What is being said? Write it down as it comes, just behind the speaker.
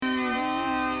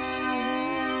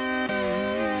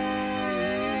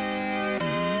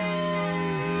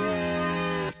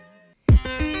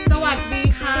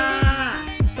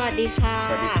ดีค่ะส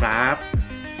วัสดีครับ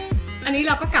อันนี้เ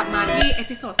ราก็กลับมาที่เอ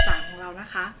พิโซด3ของเรานะ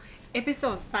คะเอพิโซ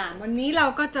ด3วันนี้เรา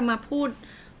ก็จะมาพูด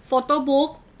โฟโต้บุ๊ก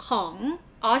ของ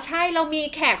ใช่เรามี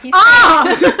แขกพิเศษ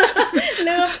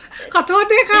ลืมขอโทษ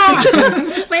ด้วยค่ะ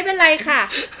ไม่เป็นไรค่ะ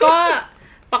ก็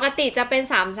ปกติจะเป็น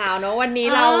3สาวเนาะวันนี้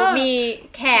เรามี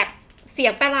แขกเสีย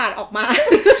งประหลาดออกมา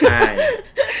ใช่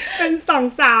เป็น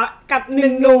2สาวกับ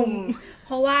1หนุ่มเพ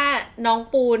ราะว่าน้อง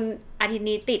ปูนอาทิตย์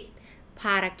นี้ติด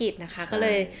ภารกิจนะคะก็เล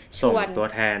ยชวนส่งตัว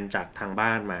แทนจากทางบ้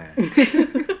านมา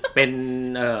เ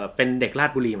ป็นเด็กราช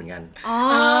บุรีเหมือนกัน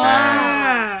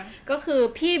ก็คือ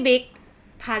พี่บิ๊ก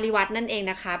ภาริวัฒน์นั่นเอง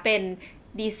นะคะเป็น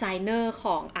ดีไซเนอร์ข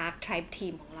อง Arc Tribe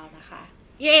Team ของเรานะคะ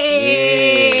เย้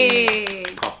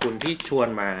ขอบคุณที่ชวน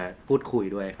มาพูดคุย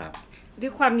ด้วยครับด้ว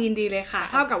ยความยินดีเลยค่ะ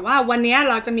เท่ากับว่าวันนี้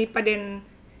เราจะมีประเด็น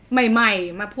ใหม่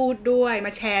ๆมาพูดด้วยม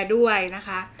าแชร์ด้วยนะค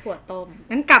ะถั่วต้ม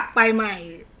งั้นกลับไปใหม่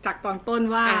จากตอนต้น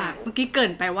ว่าเมื่อกี้เกริ่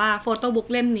นไปว่าโฟโต้บุ๊ก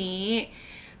เล่มนี้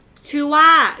ชื่อว่า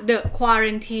The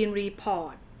Quarantine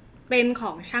Report เป็นข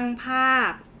องช่างภา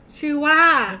พชื่อว่า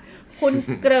คุณ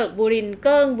เกริกบุรินทร์เ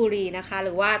กิ้งบุรีนะคะห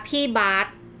รือว่าพี่บาส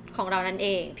ของเรานั่นเอ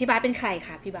งพี่บาสเป็นใครค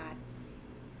ะพี่บาส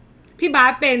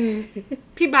เป็น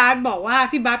พี่บาสบอกว่า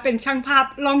พี่บาสเป็นช่างภาพ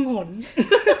ล่องหน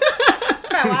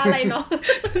แปลว่าอะไรเนาะ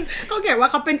ก็เขียนว่า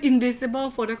เขาเป็น invisible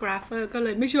photographer ก็เล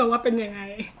ยไม่ชัวร์ว่าเป็นยังไง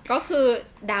ก็คือ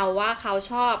เดาว่าเขา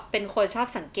เป็นคนชอบ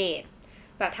สังเกต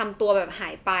แบบทำตัวแบบหา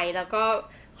ยไปแล้วก็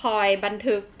คอยบัน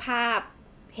ทึกภาพ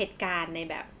เหตุการณ์ใน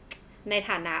แบบใน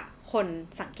ฐานะคน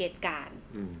สังเกตการณ์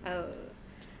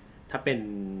ถ้าเป็น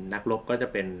นักรบก็จะ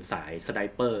เป็นสายสไน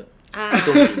เปอร์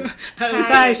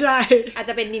ใช่ใช่อาจ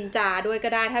จะเป็นนินจาด้วยก็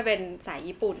ได้ถ้าเป็นสาย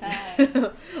ญี่ปุ่น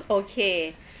โอเค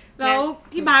แล้ว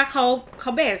พี่บาสเข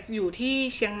าเบสอยู่ที่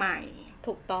เชียงใหม่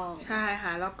ถูกต้องใช่ค่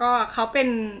ะแล้วก็เขาเป็น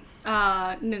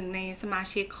หนึ่งในสมา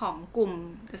ชิกของกลุ่ม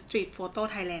The Street Photo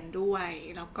Thailand ด้วย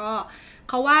แล้วก็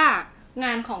เขาว่าง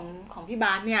านของพี่บ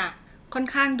าสเนี่ยค่อน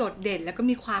ข้างโดดเด่นแล้วก็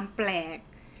มีความแปลก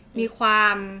มีควา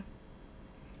ม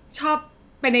ชอบ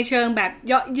ไปในเชิงแบบ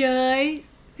เยาะเย้ย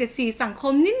เสียดสีสังค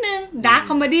มนิดนึงดาร์ค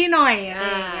คอมเมดี้หน่อยอะไร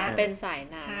อย่างเงี้ยเป็นสาย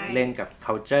นั้นเล่นกับ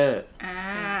culture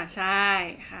ใช่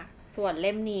ค่ะส่วนเ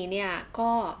ล่มนี้เนี่ย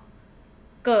ก็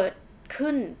เกิด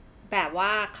ขึ้นแบบว่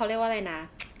าเขาเรียกว่าอะไรนะ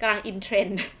กำลังอินเทรน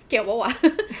ด์เกี่ยวกับว่า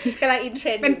กำลังอินเทร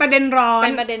นด์เป็นประเด็นร้อ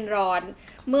น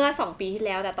เมื่อ2ปีที่แ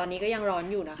ล้วแต่ตอนนี้ก็ยังร้อน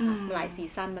อยู่นะคะหลายซี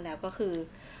ซั่นมาแล้วก็คือ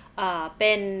เ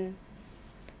ป็น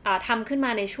ทำขึ้นม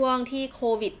าในช่วงที่โค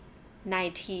วิด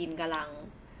-19 กำลัง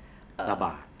ระบ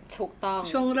าดถูกต้อง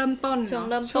ช่วงเริ่มต้น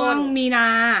ช่วงมีนา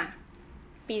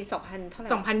ปี2000เท่าไหร่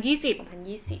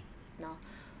2020เนาะ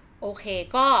โอเค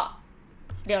ก็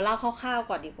เดี๋ยวเล่าคร่าวๆ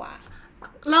ก่อนดีกว่า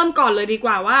เริ่มก่อนเลยดีก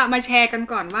ว่าว่ามาแชร์กัน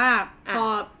ก่อนว่าพอ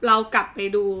เรากลับไป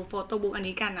ดูโฟโต้บุ๊กอัน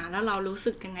นี้กันนะแล้วเรารู้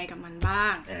สึกยังไงกับมันบ้า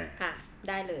ง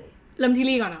ได้เลยเริ่มที่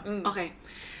ลี่ก่อนเนาะโอเค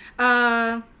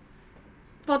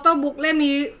โฟโต้บุ๊กเล่ม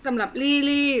นี้สำหรับ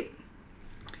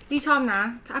ลี่ชอบนะ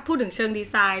ถ้าพูดถึงเชิงดี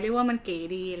ไซน์เรียกว่ามันเก๋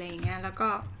ดีอะไรอย่างเงี้ยแล้วก็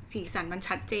สีสันมัน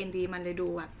ชัดเจนดีมันเลยดู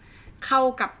แบบเข้า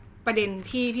กับประเด็น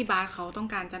ที่พี่บาสเขาต้อง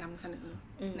การจะนำเสนอ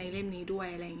ในเล่มนี้ด้วย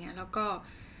อะไรเงี้ยแล้วก็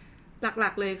หลั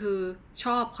กๆเลยคือช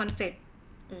อบคอนเซ็ปต์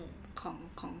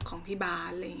ของพี่บาส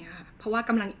อะไรเงี้ยค่ะเพราะว่า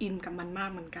กำลังอินกับมันมา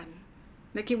กเหมือนกัน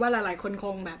และคิดว่าหลายๆคนค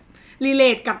งแบบรีเล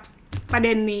ทกับประเ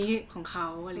ด็นนี้ของเขา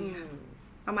อะไรเงี้ย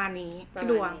ประมาณนี้พี่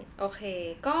ดวงโอเค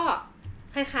ก็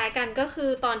คล้ายๆกันก็คือ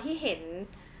ตอนที่เห็น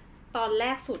ตอนแร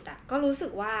กสุดอ่ะก็รู้สึ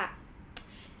กว่า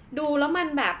ดูแล้วมัน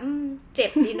แบบเจ็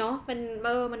บดีเนาะ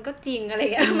มันก็จริงอะไร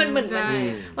เงี้ยมันเหมือนเข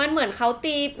า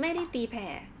ไม่ได้ตีแผ่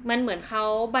มันเหมือนเขา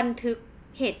บันทึก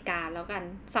เหตุการณ์แล้วกัน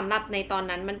สำหรับในตอน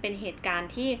นั้นมันเป็นเหตุการณ์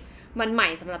ที่มันใหม่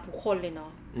สำหรับทุกคนเลยเนา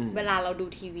ะเวลาเราดู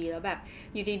ทีวีแล้วแบบ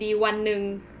อยู่ดีๆวันนึง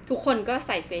ทุกคนก็ใ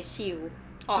ส่เฟซชิลด์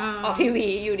ออกทีวี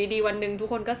อยู่ดีๆวันนึงทุก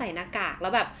คนก็ใส่หน้ากากแล้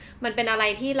วแบบมันเป็นอะไร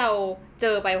ที่เราเจ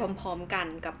อไปพร้อมๆกัน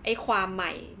กับไอ้ความให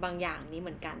ม่บางอย่างนี้เห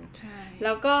มือนกันแ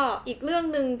ล้วก็อีกเรื่อง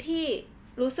นึงที่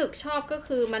รู้สึกชอบก็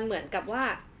คือมันเหมือนกับว่า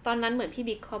ตอนนั้นเหมือนพี่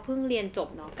บิ๊กเขาเพิ่งเรียนจบ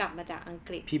เนาะกลับมาจากอังก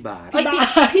ฤษพี่บาส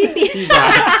พี่บิ๊ก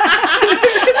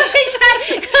ไม่ใช่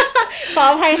ขอ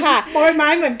อภัยค่ะบอยไม้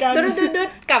เหมือนกันดุด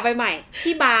กลับไปใหม่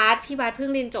พี่บาสเพิ่ง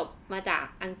เรียนจบมาจาก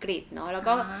อังกฤษเนาะแล้ว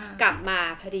ก็กลับมา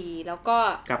พอดีแล้วก็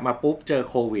กลับมาปุ๊บเจอ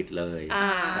โควิดเลย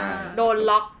โดน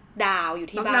ล็อกดาวน์อยู่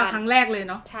ที่บ้านล็อกดาวน์ครั้งแรกเลย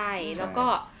เนาะใช่แล้วก็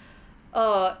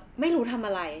ไม่รู้ทำ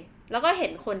อะไรแล้วก็เห็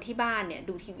นคนที่บ้านเนี่ย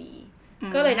ดูทีวี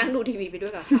ก็เลยนั่งดูทีวีไปด้ว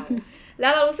ยกับเขาแล้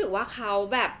วเรารู้สึกว่าเขา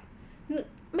แบบ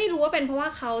ไม่รู้ว่าเป็นเพราะว่า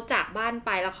เขาจากบ้านไ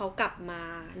ปแล้วเขากลับมา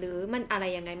หรือมันอะไร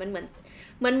ยังไงมันเห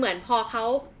มือนพอเขา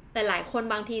หลายๆคน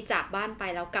บางทีจากบ้านไป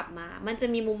แล้วกลับมามันจะ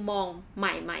มีมุมมองใ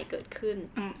หม่ๆเกิดขึ้น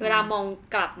เวลามอง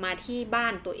กลับมาที่บ้า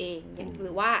นตัวเองห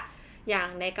รือว่าอย่าง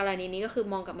ในกรณีนี้ก็คือ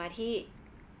มองกลับมาที่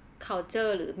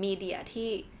culture หรือมีเดียที่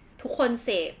ทุกคนเส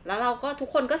พแล้วเราก็ทุก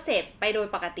คนก็เสพไปโดย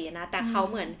ปกตินะแต่เขา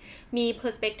เหมือนมีเพอ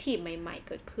ร์สเปกทีฟใหม่ๆเ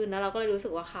กิดขึ้นแล้วเราก็เลยรู้สึ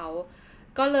กว่าเขา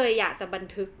ก็เลยอยากจะบัน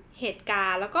ทึกเหตุกา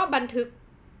รณ์แล้วก็บันทึก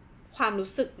ความรู้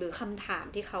สึกหรือคำถาม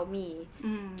ที่เขามี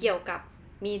เกี่ยวกับ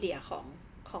มีเดียขอ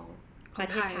งประ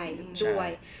เทศไทยด้วย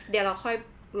เดี๋ยวเราค่อย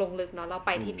ลงลึกเนาะเราไ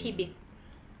ปที่พี่บิ๊ก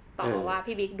ต่อว่า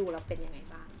พี่บิ๊กดูแล้วเป็นยังไง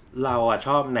บ้างเราอะช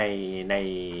อบใน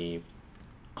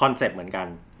คอนเซปต์เหมือนกัน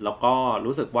แล้วก็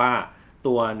รู้สึกว่า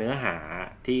ตัวเนื้อหา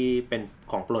ที่เป็น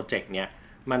ของโปรเจกต์เนี้ย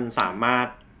มันสามารถ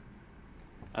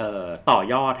ต่อ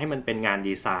ยอดให้มันเป็นงาน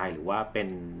ดีไซน์หรือว่าเป็น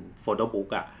โฟโต้บุ๊ก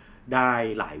อะได้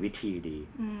หลายวิธีดี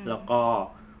แล้วก็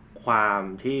ความ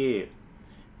ที่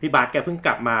พี่บาสแกเพิ่งก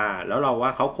ลับมาแล้วเราว่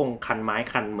าเขาคงคันไม้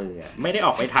คันมือไม่ได้อ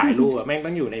อกไปถ่ายรูปแม่งต้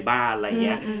องอยู่ในบ้านอะไรเ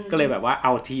งี้ยก็เลยแบบว่าเอ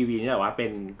าทีวีนี่แบบว่าเป็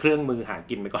นเครื่องมือหา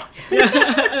กินไปก่อน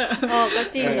ก็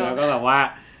จริงเนาะแล้วก็แบบว่า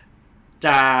จ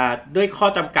ะด้วยข้อ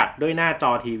จำกัดด้วยหน้าจ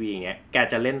อทีวีเงี้ยแก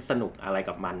จะเล่นสนุกอะไร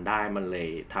กับมันได้มันเลย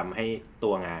ทำให้ตั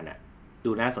วงานอะ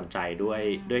ดูน่าสนใจด้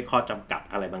วยข้อจำกัด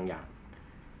อะไรบางอย่าง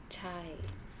ใช่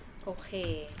โอเค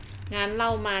งั้นเรา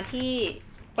มาที่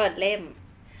เปิดเล่ม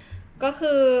ก็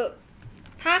คือ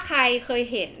ถ้าใครเคย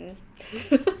เห็น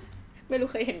ไม่รู้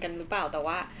เคยเห็นกันหรือเปล่าแต่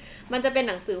ว่ามันจะเป็น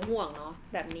หนังสือห่วงเนาะ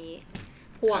แบบนี้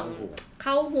ห่วงเ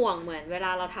ข้าห่วงเหมือนเวล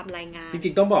าเราทำรายงานจ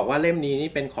ริงๆต้องบอกว่าเล่มนี้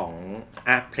นี่เป็นของ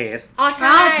Arc Press อ๋อใ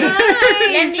ช่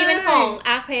เล่มนี้เป็นของ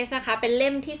Arc Press นะคะเป็นเล่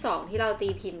มที่2ที่เราตี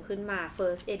พิมพ์ขึ้นมา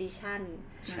first edition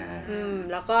ใช่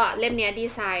แล้วก็เล่มนี้ดี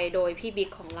ไซน์โดยพี่บิ๊ก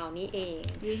ของเรานี่เอง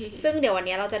ซึ่งเดี๋ยววัน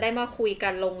นี้เราจะได้มาคุยกั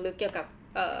นลงลึกเกี่ยวกับ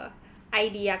ไอ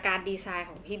เดียการดีไซน์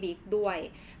ของพี่บิ๊กด้วย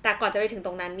แต่ก่อนจะไปถึงต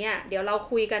รงนั้นเนี่ยเดี๋ยวเรา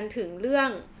คุยกันถึงเรื่อง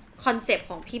คอนเซปต์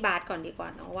ของพี่บาสก่อนดีกว่า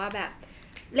เนาะว่าแบบ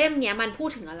เล่มเนี้ยมันพูด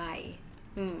ถึงอะไร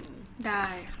ได้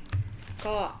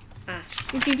ก็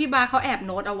จริงๆพี่บาสเขาแอบโ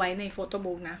น้ตเอาไว้ในโฟโต้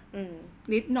บุ๊กนะ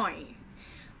นิดหน่อย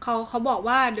เขาบอก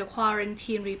ว่า The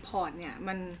Quarantine Report เนี่ย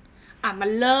มัน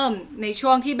เริ่มในช่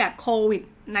วงที่แบบโควิด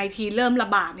-19 เริ่มระ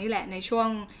บาดนี่แหละในช่วง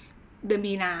เดือน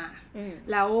มีนา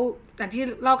แล้วแต่ที่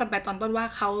เล่ากันไปตอนต้นว่า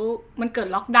มันเกิด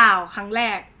ล็อกดาวน์ครั้งแร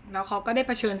กแล้วเขาก็ได้เ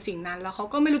ผชิญสิ่งนั้นแล้วเขา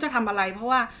ก็ไม่รู้จะทำอะไรเพราะ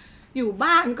ว่าอยู่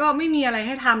บ้านก็ไม่มีอะไรใ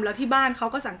ห้ทำแล้วที่บ้านเขา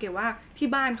ก็สังเกตว่าที่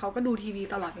บ้านเขาก็ดูทีวี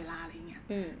ตลอดเวลาอะไรเงี้ย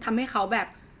ทำให้เขาแบบ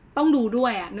ต้องดูด้ว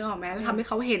ยนึกออกไหมแล้วทำให้เ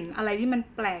ขาเห็นอะไรที่มัน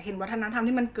แปลกเห็นวัฒนธรรม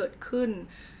ที่มันเกิดขึ้น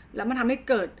แล้วมันทำให้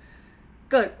เกิ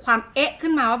ดความ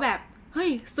ขึ้นมาว่าแบบเฮ้ย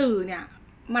สื่อเนี่ย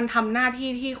มันทำหน้าที่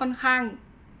ที่ค่อนข้าง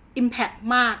impact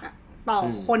มากอะต่อ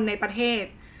คนในประเทศ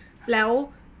แล้ว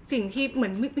สิ่งที่เหมื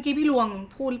อนเมื่อกี้พี่ลวง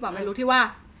พูดหรือเปล่าไม่รู้ที่ว่า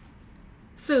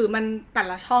สื่อมันแต่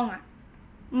ละช่องอ่ะ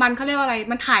มันเขาเรียกว่าอะไร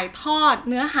มันถ่ายทอด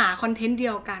เนื้อหาคอนเทนต์เดี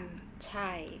ยวกันใช่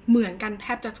เหมือนกันแท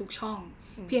บจะทุกช่อง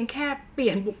เพียงแค่เปลี่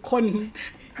ยนบุคคล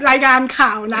รายการข่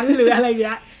าวนั้นหรืออะไรเ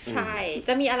งี้ยใช่จ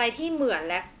ะมีอะไรที่เหมือน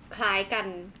และคล้ายกัน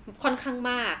ค่อนข้าง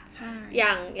มากอย่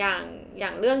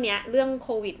างเรื่องเนี้ยเรื่องโค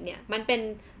วิดเนี่ยมันเป็น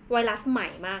ไวรัสใหม่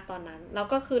มากตอนนั้นแล้ว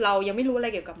ก็คือเรายังไม่รู้อะไร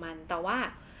เกี่ยวกับมันแต่ว่า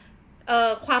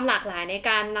ความหลากหลายใน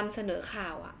การนำเสนอข่า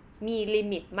วอ่ะมีลิ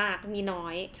มิตมากมีน้อ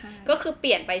ยก็คือเป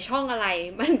ลี่ยนไปช่องอะไร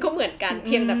มันก็เหมือนกันเ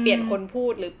พียงแต่เปลี่ยนคนพู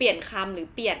ดหรือเปลี่ยนคำหรือ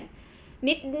เปลี่ยน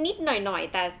นิดหน่อย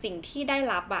แต่สิ่งที่ได้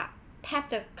รับอ่ะแทบ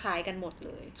จะคล้ายกันหมดเ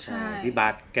ลยใช่พี่บา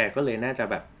สแกก็เลยน่าจะ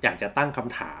แบบอยากจะตั้งค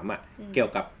ำถามอ่ะเกี่ย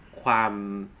วกับคว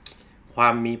า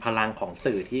มมีพลังของ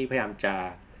สื่อที่พยายามจะ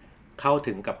เข้า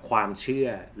ถึงกับความเชื่อ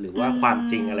หรือว่าความ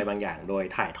จริงอะไรบางอย่างโดย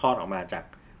ถ่ายทอดออกมาจาก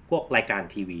พวกรายการ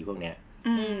ทีวีพวกเนี้ย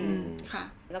ค่ะ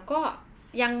แล้วก็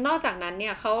ยังนอกจากนั้นเนี่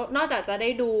ยเขานอกจากจะได้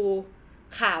ดู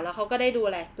ข่าวแล้วเขาก็ได้ดูอ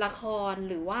ะไรละคร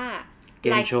หรือว่า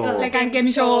รายการเกม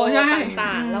โชว์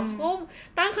ต่างๆแล้วก็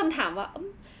ตั้งคำถามว่า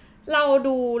เรา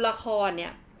ดูละครเนี่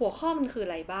ยหัวข้อมันคืออ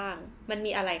ะไรบ้างมัน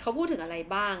มีอะไรเขาพูดถึงอะไร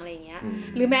บ้างอะไรเงี้ย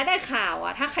หรือแม้แต่ข่าว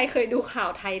ถ้าใครเคยดูข่าว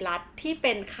ไทยรัฐที่เ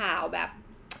ป็นข่าวแบบ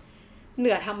เห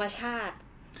นือธรรมชาติ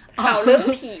ข่าวเรื่อง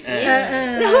ผี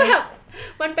แล้วแบบ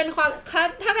มันเป็นความ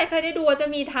ถ้าใครเคยได้ดูจะ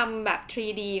มีทำแบบ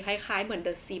 3D คล้ายๆเหมือน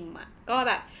The Sim ก็แ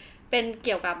บบเป็นเ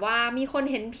กี่ยวกับว่ามีคน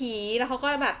เห็นผีแล้วเขาก็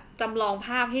แบบจำลองภ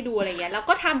าพให้ดูอะไรเงี้ยแล้ว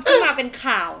ก็ทำขึ้นมาเป็น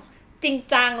ข่าวจริง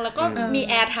จังแล้วก็มี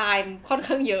แอร์ไทม์ค่อน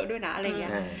ข้างเยอะด้วยนะอะไรเงี้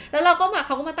ยแล้วเขาก็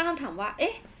มาตั้งคำถามว่าเอ๊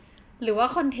ะหรือว่า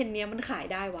คอนเทนต์เนี้ยมันขาย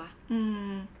ได้วะ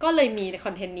ก็เลยมีค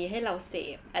อนเทนต์นี้ให้เราเส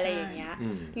พอะไรอย่างเงี้ย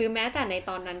หรือแม้แต่ใน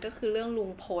ตอนนั้นก็คือเรื่องลุ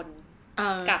งพล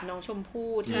กับน้องชม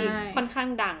พู่ที่ค่อนข้าง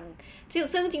ดัง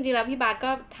ซึ่งจริงๆแล้วพี่บาส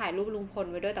ก็ถ่ายรูปลุงพล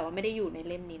ไว้ด้วยแต่ว่าไม่ได้อยู่ใน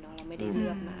เล่มนี้เนาะเราไม่ได้เลื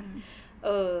อกมา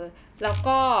แล้ว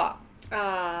ก็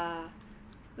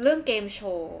เรื่องเกมโช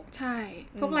ว์ใช่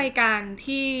พวกรายการ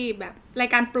ที่แบบราย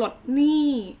การปลดหนี้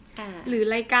หรือ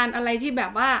รายการอะไรที่แบ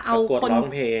บว่าเอาคน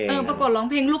ประกวดร้อง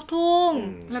เพลงลูกทุ่ง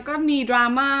แล้วก็มีดรา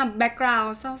ม่าแบ็คกราว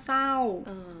ด์เศร้า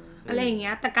ๆอะไรอย่างเงี้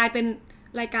ยแต่กลายเป็น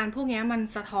รายการพวกนี้มัน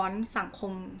สะท้อนสังค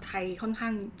มไทยค่อน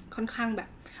ข้างแบบ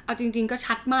เอาจริงๆก็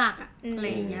ชัดมากอะไร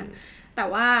อย่างเงี้ยแต่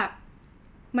ว่า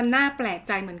มันน่าแปลกใ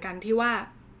จเหมือนกันที่ว่า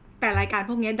แต่รายการ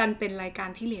พวกนี้ดันเป็นรายการ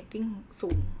ที่เรตติ้งสู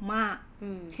งมาก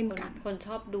เช่นกันคนช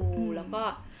อบดูแล้วก็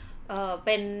เ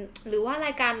ป็นหรือว่าร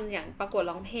ายการอย่างประกวด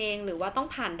ร้องเพลงหรือว่าต้อง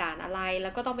ผ่านด่านอะไรแล้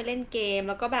วก็ต้องไปเล่นเกม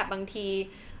แล้วก็แบบบางที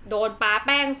โดนปาแ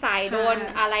ป้งใส่โดน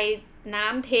อะไรน้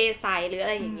ำเทใส่หรืออะ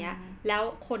ไรอย่างเงี้ยแล้ว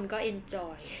คนก็เอนจอ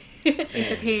ยเอนเ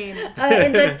ตอร์เทนเอ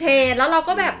นเตอร์เทนแล้วเรา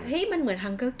ก็แบบเฮ้ยมันเหมือน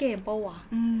Hunger Game ป่ะวะ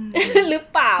หรือ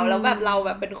เปล่าแล้วแบบเราแบ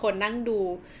บเป็นคนนั่งดู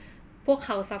พวกเข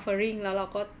า suffering แล้วเรา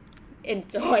ก็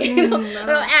enjoy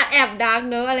เราแอบดาร์ก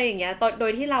เนอะอะไรอย่างเงี้ยโด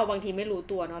ยที่เราบางทีไม่รู้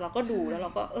ตัวเนาะเราก็ดูแล้วเร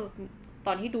าก็ต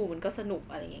อนที่ดูมันก็สนุก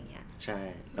อะไรอย่างเงี้ยใช่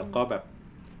แล้วก็แบบ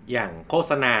อย่างโฆ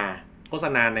ษ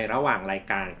ณาในระหว่างราย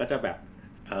การก็จะแบบ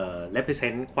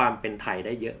represent ความเป็นไทยไ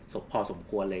ด้เยอะพอสม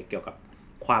ควรเลยเกี่ยวกับ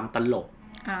ความตลก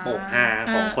โปกฮา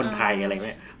ของคนไทยอะไรเ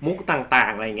งี้ยมุกต่า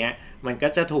งๆอะไรเงี้ยมันก็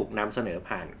จะถูกนำเสนอ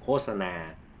ผ่านโฆษณา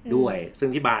ด้วยซึ่ง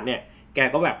ที่บ้านเนี่ยแก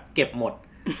ก็แบบเก็บหมด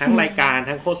ทั้งรายการ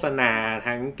ทั้งโฆษณา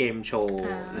ทั้งเกมโชว์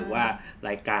หรือว่าร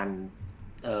ายการ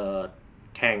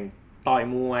แข่งต่อย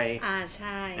มวยใ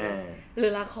ช่หรื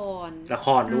อละค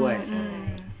รด้วยใช่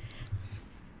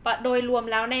โดยรวม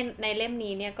แล้วในเล่ม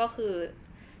นี้เนี่ยก็คือ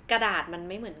กระดาษมัน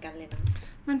ไม่เหมือนกันเลยนะ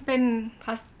มันเป็น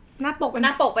หน้าปกเป็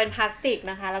นพลาสติก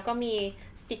นะคะแล้วก็มี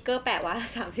สติกเกอร์แปะว่า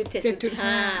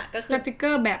 37.5 ก็คือสติกเก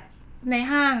อร์แบบใน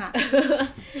ห้าง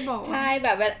ใช่แบ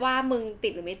บว่ามึงติ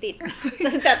ดหรือไม่ติด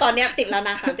แต่ตอนนี้ติดแล้วน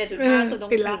ะ 37.5 คือต้อง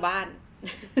อยู่บ้าน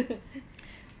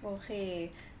โอเค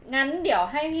งั้นเดี๋ยว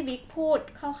ให้พี่บิ๊กพูด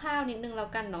คร่าวๆนิดนึงแล้ว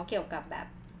กันเนาะเกี่ยวกับแบบ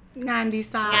งานดี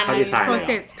ไซน์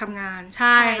process ทำงานใ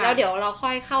ช่แล้วเดี๋ยวเราค่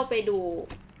อยเข้าไปดู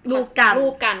รูป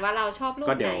กันว่าเราชอบรูปไห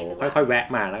นก็เดี๋ยวค่อยๆแวะ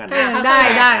มาแล้วกันได้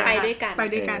ไปด้วย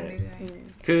กัน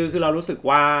คือเรารู้สึก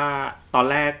ว่าตอน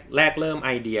แรกเริ่มไ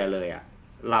อเดียเลยอ่ะ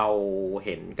เราเ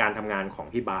ห็นการทำงานของ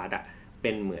พี่บาสอ่ะเ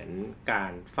ป็นเหมือนกา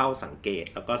รเฝ้าสังเกต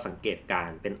แล้วก็สังเกตการ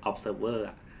เป็น observer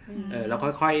อ่ะแล้ว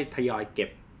ค่อยๆทยอยเก็บ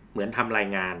เหมือนทำราย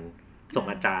งานส่ง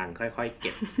อาจารย์ค่อยๆ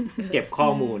เก็บข้อ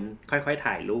มูลค่อยๆ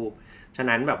ถ่ายรูปฉะ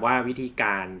นั้นแบบว่าวิธีก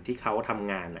ารที่เขาท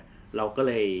ำงานอ่ะเราก็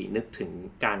เลยนึกถึง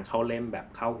การเข้าเล่มแบบ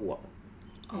เข้าห่วง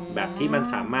แบบที่มัน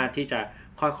สามารถที่จะ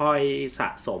ค่อยๆสะ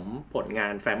สมผลงา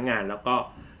นแฟ้มงานแล้วก็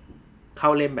เข้า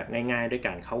เล่มแบบง่ายๆด้วยก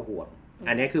ารเข้าห่วง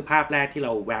อันนี้คือภาพแรกที่เร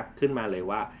าแวบขึ้นมาเลย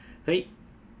ว่าเฮ้ย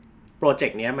โปรเจก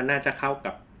ต์นี้มันน่าจะเข้า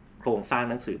กับโครงสร้าง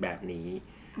หนังสือแบบนี้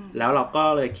แล้วเราก็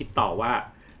เลยคิดต่อว่า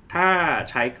ถ้า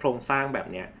ใช้โครงสร้างแบบ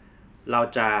เนี้ยเรา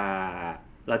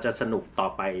จะสนุกต่อ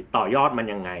ไปต่อยอดมัน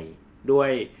ยังไงด้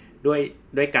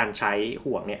วยการใช้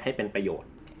ห่วงเนี่ยให้เป็นประโยชน์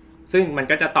ซึ่งมัน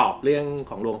ก็จะตอบเรื่อง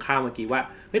ของรวงข้าวเมื่อกี้ว่า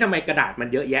เฮ้ยทำไมกระดาษมัน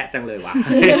เยอะแยะจังเลยวะ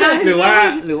หรือ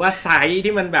ว่าไซส์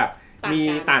ที่มันแบบมี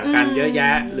ต่างกันเยอะแย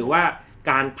ะหรือว่า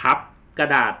การพับกระ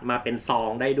ดาษมาเป็นซอ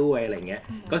งได้ด้วยอะไรเงี้ย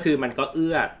ก็คือมันก็เ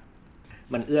อื้อ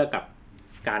กับ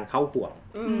การเข้าห่วง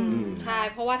ใช่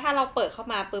เพราะว่าถ้าเราเปิดเข้า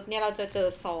มาปุ๊บเนี่ยเราจะเจอ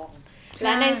ซองแล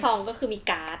ะในซองก็คือมี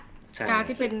การ์ด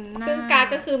ที่เป็นซึ่งการ์ด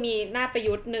ก็คือมีหน้าประ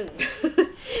ยุทธ์หนึ่ง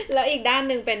แล้วอีกด้าน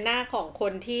หนึ่งเป็นหน้าของค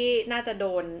นที่น่าจะโด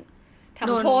นท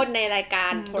ำโทษในรายกา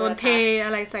รโทรทัศน์โดนเทอ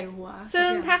ะไรใส่หัวซึ่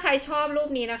งถ้าใครชอบรูป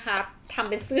นี้นะคะทำ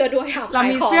เป็นเสื้อด้วยเรา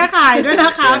มีเสื้อขายด้วยน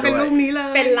ะคะเป็นรูปนี้เล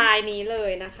ยเป็นลายนี้เล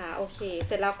ยนะคะโอเคเ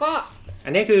สร็จแล้วก็อั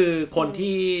นนี้คือคน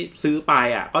ที่ซื้อไป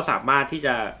อ่ะก็สามารถที่จ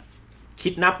ะคิ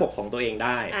ดหน้าปกของตัวเองไ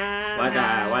ด้ว่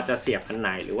าจะเสียบอันไหน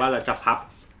หรือว่าเราจะพับ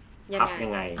ยั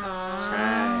งไงใช่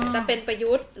จะเป็นประ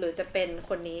ยุทธ์หรือจะเป็น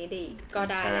คนนี้ดีก็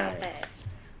ได้แล้วแต่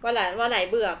ว่าไหน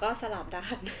เบื่อก็สลับด้า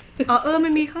นมั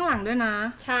นมีข้างหลังด้วยนะ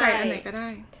ใส่อันไหนก็ได้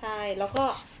ใช่แล้วก็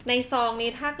ในซองนี้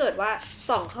ถ้าเกิดว่า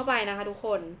ส่องเข้าไปนะคะทุกค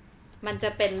นมันจะ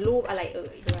เป็นรูปอะไร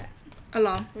ด้วยเหร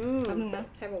อแป๊บนึงนะ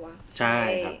ใช่ป่าววะใช่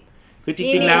ครับคือจ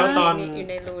ริงๆแล้วตอนอยู่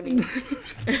ในรูนี้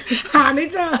หาไม่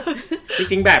เจอจ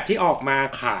ริงๆแบบที่ออกมา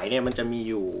ขายเนี่ยมันจะมี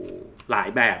อยู่หลาย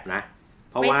แบบนะ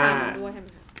เพราะว่า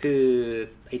คือ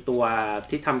ไอตัว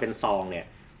ที่ทำเป็นซองเนี่ย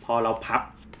พอเราพับ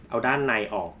เอาด้านใน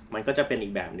ออกมันก็จะเป็นอี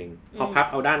กแบบนึงพอพับ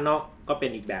เอาด้านนอกก็เป็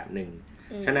นอีกแบบนึง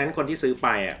ฉะนั้นคนที่ซื้อไป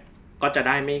อ่ะก็จะไ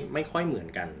ด้ไม่ค่อยเหมือน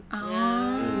กัน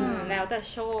แล้วแต่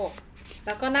โชคแ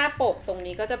ล้วก็หน้าปกตรง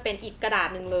นี้ก็จะเป็นอีกกระดาษ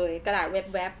นึงเลยกระดาษแ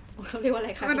วบๆเขาเรียกว่าอะไร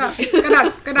คะกร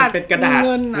ะดาษเป็นกระดาษเ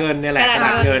งินเนี่ยแหละกระด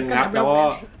าษเงินครับแล้วก็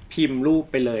พิมพ์รูป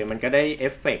ไปเลยมันก็ได้เอ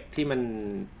ฟเฟกต์ที่มัน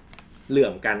เหลื่อ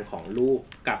มกันของรูป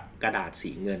กับกระดาษ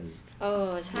สีเงิน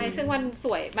ใช่ซึ่งมันส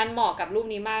วยมันเหมาะกับรูป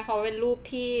นี้มากเพราะเป็นรูป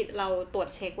ที่เราตรวจ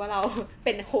เช็คว่าเราเ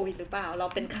ป็นโควิดหรือเปล่าเรา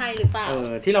เป็นไข้หรือเปล่า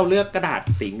ที่เราเลือกกระดาษ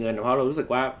สีเงินเพราะเรารู้สึก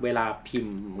ว่าเวลาพิม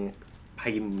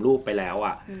พ์รูปไปแล้ว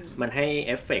อ่ะมันให้เ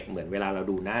อฟเฟกต์เหมือนเวลาเรา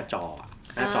ดูหน้าจอ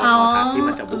โทรทัศน์ที่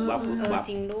มันจะบุบวับ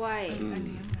จริงด้วย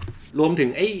รวมถึง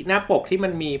ไอ้หน้าปกที่มั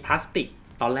นมีพลาสติก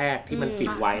ตอนแรกที่มันปิ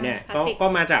ดไว้เนี่ยก็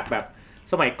มาจากแบบ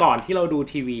สมัยก่อนที่เราดู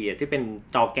ทีวีที่เป็น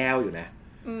จอแก้วอยู่นะ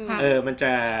มันจ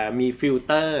ะมีฟิลเ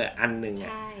ตอร์อันหนึ่ง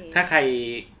ถ้าใคร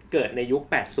เกิดในยุค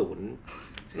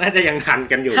80น่าจะยังทัน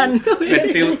กันอยู่เป็น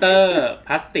ฟิลเตอร์พ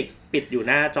ลาสติกปิดอยู่ห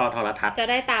น้าจอโทรทัศน์จะ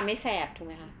ได้ตาไม่แสบถูกไ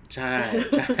หมคะใช่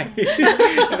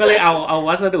แล้วก็เลยเอา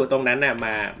วัสดุตรงนั้นน่ะ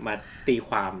มาตีค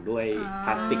วามด้วยพ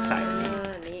ลาสติกใส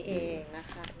นี่เองนะ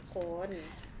คะทุกคน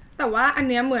แต่ว่าอัน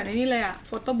เนี้ยเหมือนนี่เลยอ่ะโ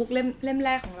ฟโต้บุ๊กเล่มแร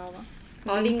กของเรา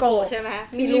ลิงโกใช่ไหม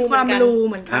มีความรู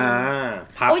เหมือนกัน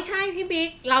โอ้ยใช่พี่บิ๊ก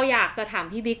เราอยากจะถาม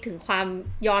พี่บิ๊กถึงความ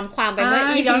ย้อนความไปเมื่อ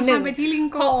EP 1ไปที่ลิง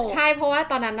โกใช่เพราะว่า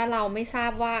ตอนนั้นเราไม่ทรา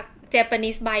บว่า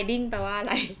Japanese binding แปลว่าอะ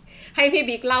ไรให้พี่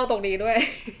บิ๊กเล่าตรงนี้ด้วย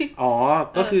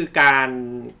ก็คือก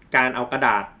ารเอากระด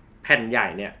าษแผ่นใหญ่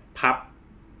เนี่ยพับ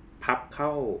เข้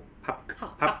า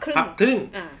พับค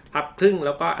รึ่งแ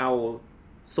ล้วก็เอา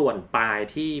ส่วนปลาย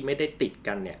ที่ไม่ได้ติด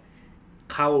กันเนี่ย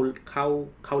เ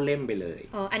ข้าเล่มไปเลย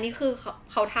อันนี้คือ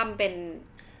เขาทำเป็น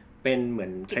เหมือ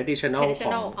น traditional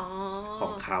ขอ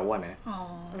งเขาอะนะ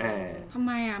ทำไ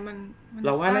มอะมันเร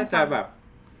าว่าน่าจะแบบ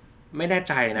ไม่แน่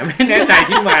ใจนะไม่แน่ใจ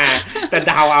ที่มาแต่เ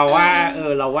ดาเอาว่า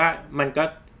เราว่ามันก็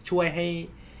ช่วยให้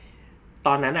ต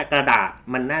อนนั้นอะกระดาษ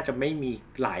มันน่าจะไม่มี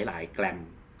หลายแกรม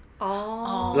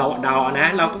เราเดานะ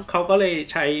เขาก็เลย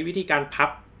ใช้วิธีการพับ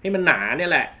ให้มันหนาเนี่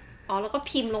ยแหละแล้วก็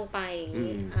พิมพ์ลงไป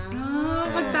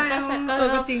เข้าใจ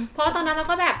ก็จริงเพราะตอนนั้นเรา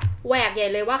ก็แบบแหวกใหญ่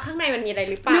เลยว่าข้างในมันมีอะไร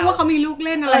หรือเปล่านึกว่าเขามีลูกเ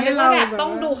ล่นอะไรให้เราแบบต้อ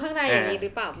งดูข้างในอย่างนี้หรื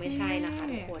อเปล่าไม่ใช่นะคะ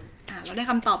ทุกคนเราได้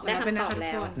คำตอบแล้ว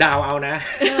ดาวเอานะ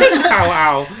เดาเอ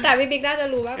าแต่พี่บิ๊กน่าจะ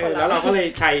รู้มากกว่าแล้วเราก็เลย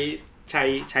ใ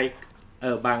ช้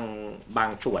บาง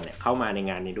ส่วนเนี่ยเข้ามาใน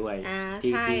งานนี้ด้วย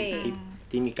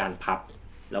ที่มีการพับ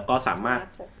แล้วก็สามารถ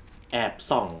แอบ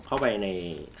ส่องเข้าไปใน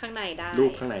ข้างในได้รู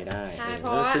ปข้างในได้ใช่เพร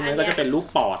าะว่าซึ่งมันก็จะเป็นรูป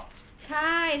ปอดใ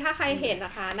ช่ถ้าใครเห็นน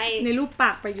ะคะในรูปป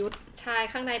ากประยุทธ์ใช่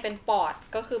ข้างในเป็นปอด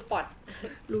ก็คือปอด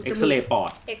เอ็กซเรย์ปอ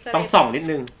ดต้องส่องนิด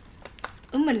นึง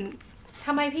เหมือนท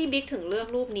ำไมพี่บิ๊กถึงเลือก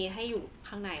รูปนี้ให้อยู่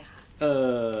ข้างในคะ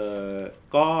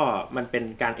ก็มันเป็น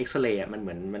การเอ็กซเรย์มันเห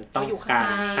มือนมันต้องการ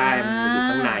ใช่มันอยู่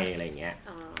ข้างในอะไรเงี้ย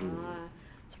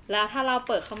แล้วถ้าเรา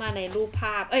เปิดเข้ามาในรูปภ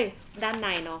าพด้านใน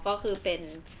เนาะก็คือเ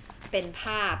ป็นภ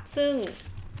าพซึ่ง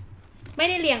ไม่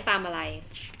ได้เรียงตามอะไร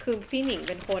คือพี่หมิง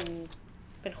เป็นค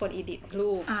นอีดิท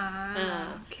รูป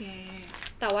โอเค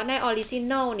แต่ว่าในออริจิ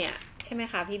นัลเนี่ยใช่ไหม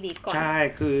คะพี่บิ๊กก่อนใช่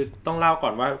คือต้องเล่าก่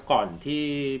อนว่าก่อนที่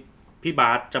พี่บ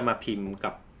าสจะมาพิมพ์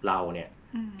กับเราเนี่ย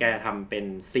แกทำเป็น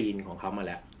ซีนของเขามา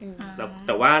แล้วแ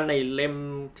ต่ว่าในเล่ม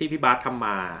ที่พี่บาสทำม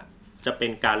าจะเป็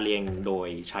นการเรียงโดย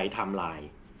ใช้ไทม์ไลน์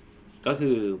ก็คื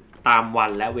อตามวั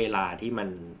นและเวลาที่มัน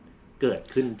เกิด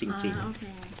ขึ้นจริง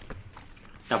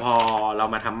ๆแต่พอเรา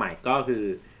มาทำใหม่ก็คือ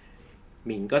ห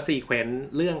มิงก็ซีเควนซ์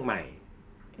เรื่องใหม่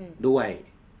ด้วย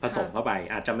ผสมเข้าไป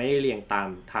อาจจะไม่ได้เรียงตาม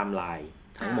ไทม์ไลน์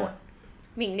ทั้งหมด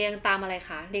หมิงเรียงตามอะไร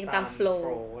คะเรียงตามโฟลว์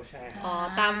ใช่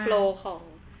ตามโฟลว์ของ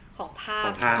ภาพ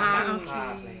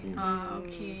โอ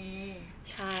เค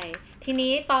ใช่ที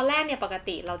นี้ตอนแรกเนี่ยปก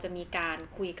ติเราจะมีการ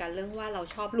คุยกันเรื่องว่าเรา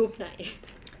ชอบรูปไหน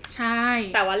ใช่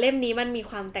แต่ว่าเล่มนี้มันมี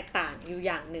ความแตกต่างอยู่อ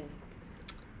ย่างหนึ่ง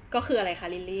ก็คืออะไรคะ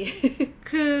ลิลลี่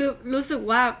คือรู้สึก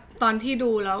ว่าตอนที่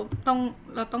ดูแล้ว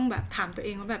เราต้องแบบถามตัวเอ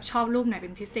งว่าแบบชอบรูปไหนเ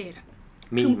ป็นพิเศษ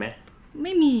มีไหมไ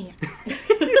ม่มี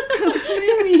ไ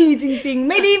ม่มีจริงๆ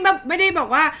ไม่ได้บอก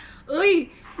ว่า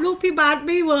รูปพี่บาสไ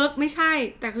ม่เวิร์กไม่ใช่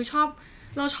แต่คือ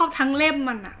เราชอบทั้งเล่ม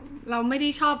มันอะเราไม่ได้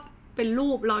ชอบเป็นรู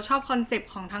ปเราชอบคอนเซป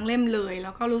ต์ของทั้งเล่มเลยแ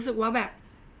ล้วก็รู้สึกว่าแบบ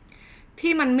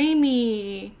ที่มันไม่มี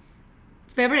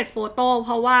favorite photo เพ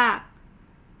ราะว่า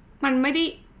มันไ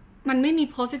ม่มี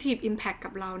positive impact กั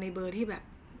บเราในเบอร์ที่แบบ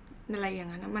อะไรอย่า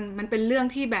งนั้นมันเป็นเรื่อง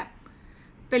ที่แบบ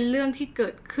เป็นเรื่องที่เกิ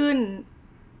ดขึ้น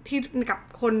ที่กับ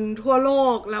คนทั่วโล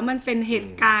กแล้วมันเป็นเห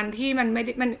ตุการณ์ที่มันไม่ไ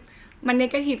ด้มันเน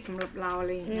กาทีฟสำหรับเราอะไ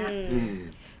รอย่างเงี้ย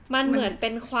มันเหมือนเป็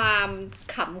นความ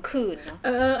ขำขื่นเนาะ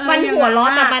มันหัวล้อ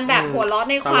แต่มันแบบหัวล้อ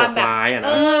ในความแบบ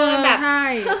แบบ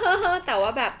แต่ว่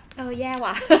าแบบแย่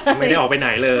ว่ะไม่ได้ออกไปไหน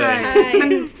เลย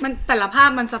มันแต่ละภาพ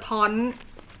มันสะท้อน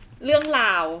เรื่องร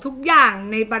าวทุกอย่าง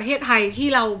ในประเทศไทยที่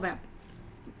เราแบบ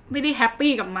ไม่ได้แฮป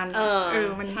ปี้กับมัน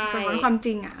มันสะท้อนความจ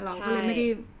ริงอ่ะเราก็เลยไม่ได้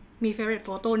มี favorite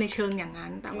photo ในเชิงอย่างนั้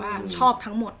นแต่ว่าชอบ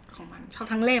ทั้งหมดของมันชอบ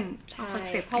ทั้งเล่มชอบคอน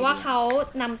เซ็ปต์เพราะว่าเขา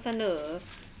นำเสนอ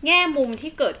แง่มุม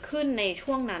ที่เกิดขึ้นใน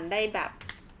ช่วงนั้นได้แบบ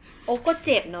ก็เ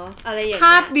จ็บเนาะอะไรอย่างเงี้ยภ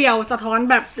าพเดียวสะท้อน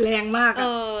แบบแรงมาก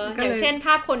อย่างเช่นภ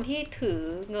าพคนที่ถือ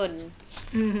เงิน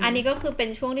อันนี้ก็คือเป็น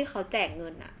ช่วงที่เขาแจกเงิ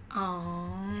นอะ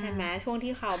ใช่ไหมช่วง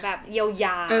ที่เขาแบบเยียวย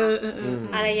า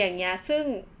อะไรอย่างเงี้ยซึ่ง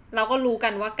เราก็รู้กั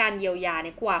นว่าการเยียวยาเ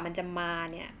นี่ยกว่ามันจะมา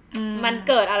เนี่ยมัน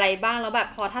เกิดอะไรบ้างแล้วแบบ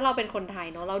พอถ้าเราเป็นคนไทย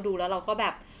เนาะเราดูแล้วเราก็แบ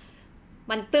บ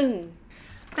มันตึง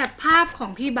แต่ภาพขอ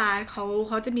งพี่บาส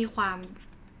เขาจะมีความ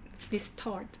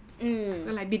distort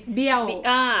อะไรบิดเบี้ยว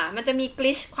มันจะมีก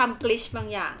ลิชความกลิชบาง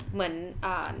อย่างเหมือน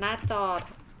หน้าจอ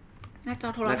หน้าจอ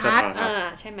โทรทัศน์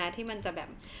ใช่ไหมที่มันจะแบบ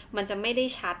มันจะไม่ได้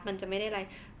ชัดมันจะไม่ได้อะไร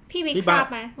พี่วิกทราบ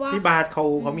ไหมว่าพี่บาทเขา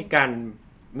มีก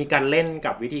ารเล่น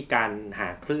กับวิธีการหา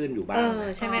คลื่นอยู่บ้าง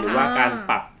หรือว่าการ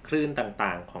ปรับคลื่นต่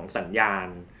างๆของสัญญาณ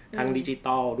ทั้งดิจิต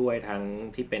อลด้วยทั้ง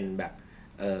ที่เป็นแบบ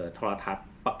โทรทัศน์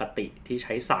ปกติที่ใ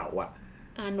ช้เสาอ่ะ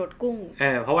หนวดกุ้ง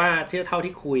เพราะว่าเท่า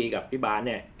ที่คุยกับพี่บาทเ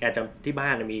นี่ยแกจะที่บ้า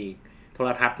นมีโทร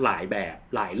ทัศน์หลายแบบ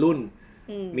หลายรุ่น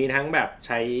มีทั้งแบบใ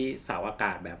ช้เสาอาก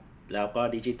าศแบบแล้วก็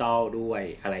ดิจิตอลด้วย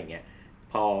อะไรเงี้ย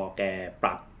พอแกป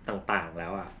รับต่างๆแล้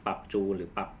วอ่ะปรับจูนหรือ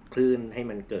ปรับคลื่นให้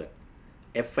มันเกิด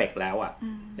เอฟเฟกต์แล้วอ่ะ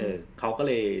เขาก็เ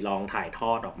ลยลองถ่ายท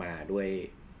อดออกมาด้วย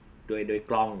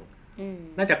กล้อง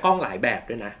น่าจะกล้องหลายแบบ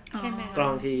ด้วยนะใช่ไหมกล้อ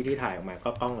งที่ถ่ายออกมาก็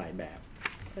กล้องหลายแบบ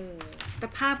แต่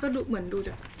ภาพก็ดูเหมือนดูจ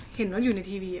ะเห็นว่าอยู่ใน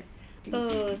ทีวีอ่ะ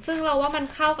ซึ่งเราว่ามัน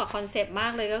เข้ากับคอนเซปต์มา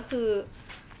กเลยก็คือ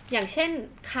อย่างเช่น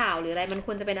ข่าวหรืออะไรมันค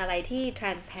วรจะเป็นอะไรที่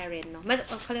transparent เนาะไม่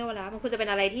เขาเรียกว่าอะไรมันควรจะเป็น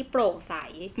อะไรที่โปร่งใส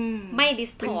ไม่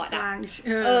distort อ่ะ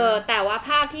แต่ว่าภ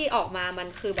าพที่ออกมามัน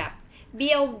คือแบบเ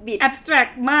บี้ยวบิด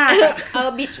abstract มาก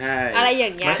บิดอะไรอย่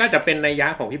างเงี้ยมันก็จะเป็นนัยยะ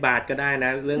ของพี่บาทก็ได้น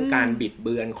ะเรื่องการบิดเ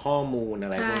บือนข้อมูลอะ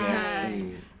ไรพวกนี้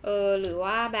หรือ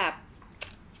ว่าแบบ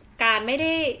การไม่ไ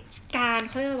ด้การเ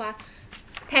ขาเรียกว่า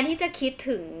แทนที่จะคิด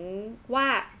ถึงว่า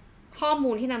ข้อมู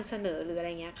ลที่นำเสนอหรืออะไร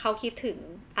เงี้ยเขาคิดถึง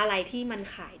อะไรที่มัน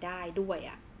ขายได้ด้วย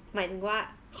อ่ะหมายถึงว่า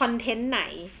คอนเทนต์ไหน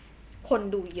คน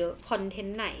ดูเยอะคอนเทน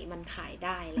ต์ไหนมันขายไ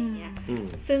ด้อะไรเงี้ย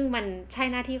ซึ่งมันใช่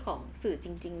หน้าที่ของสื่อจ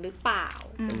ริงๆหรือเปล่า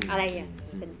อะไรอย่าง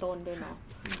นี้เป็นต้นด้วยเนาะ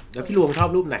แล้วพี่รวมชอบ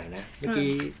รูปไหนนะเมื่อ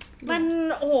กี้มัน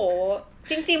โอ้โห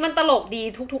จริงๆมันตลกดี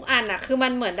ทุกๆอันอ่ะคือมั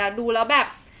นเหมือนดูแล้วแบบ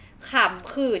ข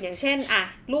ำขื่นอย่างเช่น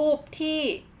รูปที่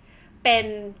เป็น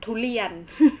ทุเรียน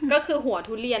ก็คือหัว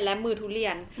ทุเรียนและมือทุเรี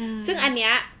ยนซึ่งอันเนี้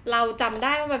ยเราจำไ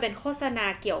ด้ว่ามันเป็นโฆษณา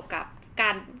เกี่ยวกับก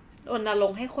ารรณร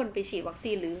งค์ให้คนไปฉีดวัค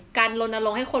ซีนหรือการรณร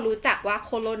งค์ให้คนรู้จักว่าโ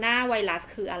คโรนาไวรัส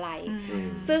คืออะไร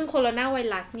ซึ่งโคโรนาไว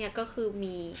รัสเนี่ยก็คือ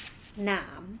มีหนา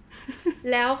ม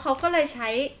แล้วเขาก็เลยใช้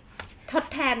ทด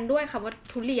แทนด้วยคำว่า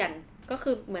ทุเรียนก็คื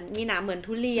อเหมือนมีหนามเหมือน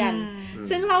ทุเรียน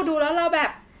ซึ่งเราดูแล้วเราแบ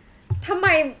บทำไม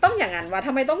ต้องอย่างนั้นวะท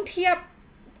ำไมต้องเทียบ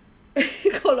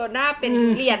โคโรนาเป็นทุ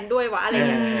เรียนด้วยวะอะไร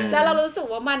เงี้ยแล้วเรารู้สึก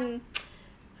ว่ามัน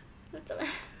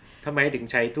ทำไมถึง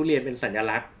ใช้ทุเรียนเป็นสัญ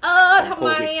ลักษณ์ทำไ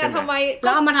มแล้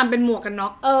วเอามาทำเป็นหมวกกันน็อ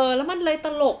กแล้วมันเลยต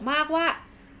ลกมากว่า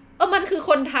มันคือ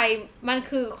คนไทยมัน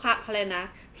คืออะไรนะ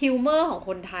ฮิวเมอร์ของค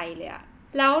นไทยเลยอะ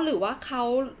แล้วหรือว่าเขา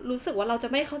รู้สึกว่าเราจะ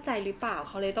ไม่เข้าใจหรือเปล่าเ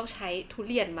ขาเลยต้องใช้ทุ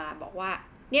เรียนมาบอกว่า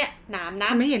เนี่ยน้ำนะ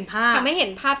ทำให้เห็น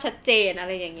ภาพชัดเจนอะไ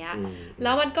รอย่างเงี้ยแ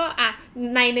ล้วมันก็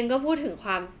ในนึงก็พูดถึงค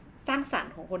วามสร้างสรร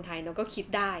ค์ของคนไทยเนาะก็คิด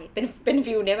ได้เป็น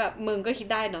ฟิลเนี้ยแบบมึงก็คิด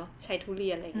ได้เนาะใช้ทุเรี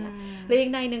ยนอะไรเงี้ยแล้วอีก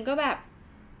ในนึงก็แบบ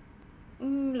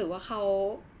หรือว่าเขา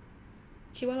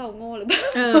คิดว่าเราโง่หรือเปล่า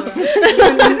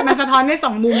มันสะท้อนได้ส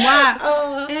องมุมว่า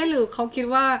หรือเขาคิด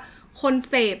ว่าคน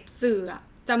เสพสื่อ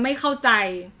จะไม่เข้าใจ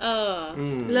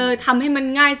เลยทำให้มัน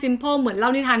ง่ายซิมเพิลเหมือนเล่า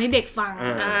นิทานให้เด็กฟัง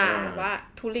ว่า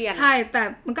ทุเรียนใช่แต่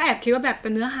มันก็แอบคิดว่าแบบแต่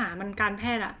เนื้อหามันการแพ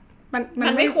ทย์มั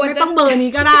นไม่ต้องเบอร์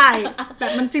นี้ก็ได้แบ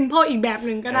บมันซิมเพิลอีกแบบ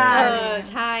นึงก็ได้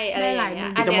ใช่อะไรอย่างเงี้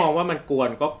ยจะมองว่ามันกวน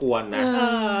ก็กวนนะ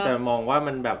แต่มองว่า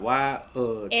มันแบบว่า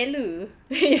หรือ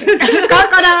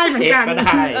ก็ได้เหมือนกันก็ไ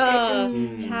ด้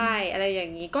ใช่อะไรอย่า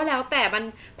งงี้ก็แล้วแต่มัน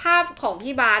ภาพของ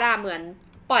พี่บาสเหมือน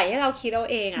ปล่อยให้เราคิดเอา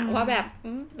เองว่าแบบ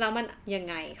แล้วมันยัง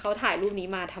ไงเขาถ่ายรูปนี้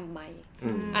มาทำไม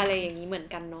อะไรอย่างนี้เหมือน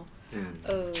กันเนาะ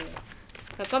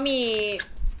แล้วก็มี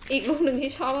อีกรูปนึง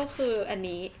ที่ชอบก็คืออัน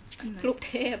นี้ลูกเ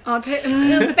ทพ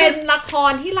เป็นละค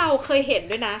รที่เราเคยเห็น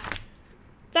ด้วยนะ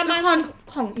จะมา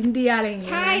ของอินเดียอะไรอย่างเ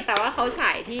งี้ยใช่แต่ว่าเขาฉ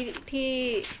ายที่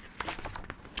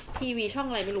ทีวีช่อง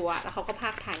อะไรไม่รู้อะแล้วเขาก็พา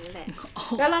กย์ไทยนั่นแหละ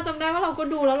แล้วเราจำได้ว่าเราก็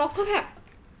ดูแล้วเราก็แบบ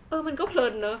มันก็เพลิ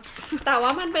นเนอะแต่ว่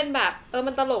ามันเป็นแบบ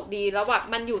มันตลกดีแล้วแบบ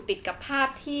มันอยู่ติดกับภาพ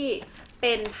ที่เ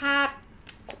ป็นภาพ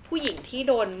ผู้หญิงที่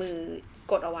โดนมือ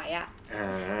กดเอาไว้อะ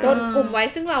โดนกลุ่มไว้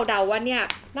ซึ่งเราเดาว่าเนี่ย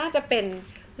น่าจะเป็น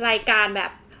รายการแบ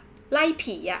บไล่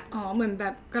ผีเหมือนแบ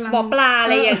บกำลังหมอปลาอะ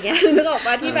ไรอย่างเงี้ยนึกออก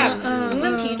ป่ะที่แบบมั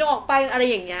นผีจงออกไปอะไร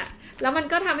อย่างเงี้ยแล้วมัน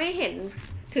ก็ทำให้เห็น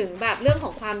ถึงแบบเรื่องข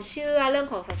องความเชื่อเรื่อง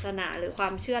ของศาสนาหรือควา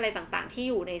มเชื่ออะไรต่างๆที่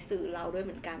อยู่ในสื่อเราด้วยเ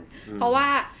หมือนกันเพราะว่า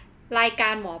รายกา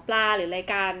รหมอปลาหรือราย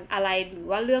การอะไรหรือ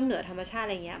ว่าเรื่องเหนือธรรมชาติอะ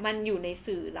ไรเงี้ยมันอยู่ใน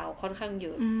สื่อเราค่อนข้างเย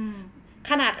อะ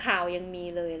ขนาดข่าวยังมี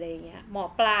เลยอะไรเงี้ยหมอ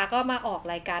ปลาก็มาออก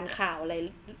รายการข่าวอะไร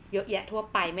เยอะแยะทั่ว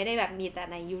ไปไม่ได้แบบมีแต่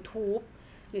ใน YouTube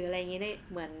หรืออะไรเงี้ย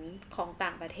เหมือนของต่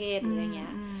างประเทศหรืออะไรเงี้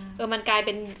ยมันกลายเ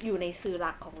ป็นอยู่ในสื่อห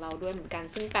ลักของเราด้วยเหมือนกัน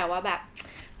ซึ่งแปลว่าแบบ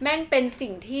แม่งเป็นสิ่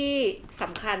งที่ส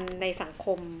ำคัญในสังค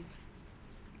ม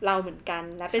เราเหมือนกัน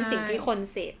และเป็นสิ่งที่คน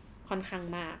เสพค่อนข้าง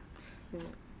มาก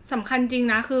สำคัญจริง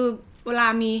นะคือเวลา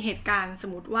มีเหตุการณ์ส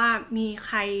มมติว่ามีใ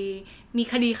ครมี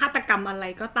คดีฆาตกรรมอะไร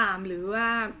ก็ตามหรือว่า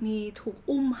มีถูก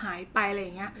อุ้มหายไปอะไรอ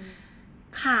ย่างเงี้ย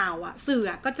ข่าวอ่ะสื่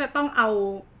อก็จะต้องเอา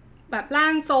แบบร่า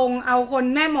งทรงเอาคน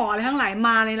แม่หมออะไรทั้งหลายม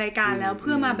าในรายการแล้วเ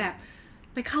พื่อมาแบบ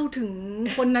ไปเข้าถึง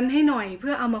คนนั้นให้หน่อยเ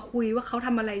พื่อเอามาคุยว่าเขาท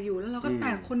ำอะไรอยู่แล้วเราก็แ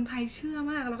ต่คนไทยเชื่อ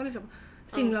มากเราก็เลยรู้สึก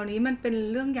สิ่งเหล่านี้มันเป็น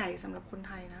เรื่องใหญ่สำหรับคน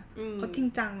ไทยนะเขาจริง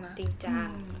จังนะจริงจัง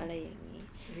อะไรอย่างนี้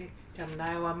จำได้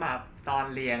ว่าแบบตอน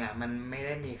เรียนอ่ะมันไม่ไ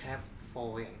ด้มีแค่โฟ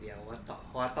อย่างเดียวเ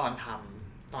พราะว่าตอน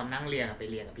นั่งเรียนไป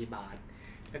เรียนกับพี่บาส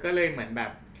แล้วก็เลยเหมือ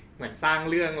นสร้าง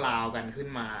เรื่องราวกันขึ้น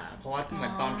มาเพราะว่าเหมื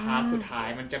อนตอนพาร์ทสุดท้าย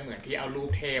มันจะเหมือนที่เอารูป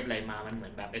เทพอะไรมามันเหมื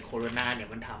อนแบบไอ้โคโรนาเนี่ย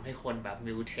มันทำให้คนแบบ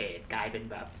มิวเทตกลายเป็น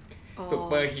แบบซุป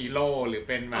เปอร์ฮีโร่หรือเ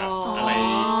ป็นแบบอะไร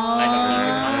แบบนี้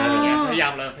ขึ้นมาอะไรเงี้ยพยายา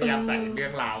มใส่เรื่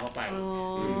องราวเข้าไป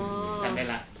จำได้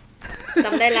แ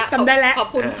ล้วขอบ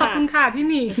คุณค่ะพี่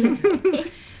หมี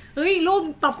เฮ้ยรูป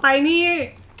ต่อไปนี่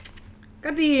ก็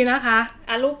ดีนะคะ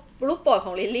รูปโปรดข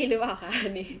องลิลลี่หรือเปล่าคะอั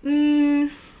นนี้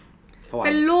เ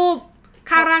ป็นรูป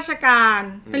ข้าราชการ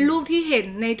เป็นรูปที่เห็น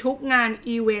ในทุกงาน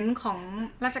อีเวนต์ของ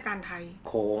ราชการไทย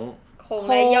โค้ง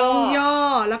ย่อ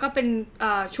แล้วก็เป็น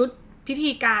ชุดพิ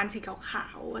ธีการสีขา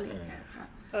วๆอะไรอย่างเงี้ยค่ะ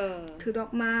ถือดอ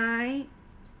กไม้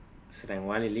แสดง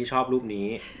ว่าลิลลี่ชอบรูปนี้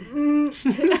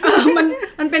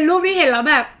มันเป็นรูปที่เห็นแล้ว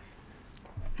แบบ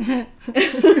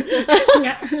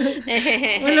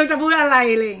ไม่รู้จะพูดอะไร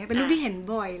เลยอย่างเงี้ยเป็นรูปที่เห็น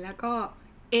บ่อยแล้วก็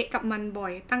กับมันบ่อ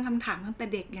ยตั้งคำถามตั้งแต่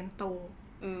เด็กยันโต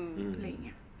อะไรอย่างเ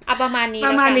งี้ยประมาณนี้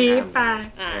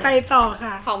ไปต่อ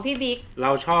ค่ะของพี่บิ๊กเร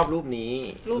าชอบรูปนี้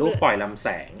รูปปล่อยลำแส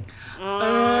ง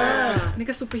นี่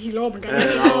ก็ซูเปอร์ฮีโร่เหมือนกัน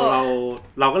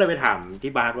เราก็เลยไปถาม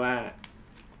ที่บาสว่า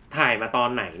ถ่ายมาตอน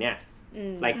ไหนเนี่ย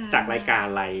จากรายการ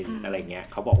อะไรเงี้ย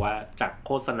เขาบอกว่าจากโ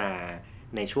ฆษณา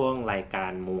ในช่วงรายกา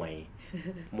รม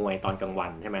วยตอนกลางวั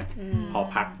นใช่ไหมพอ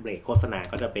พักเบรกโฆษณา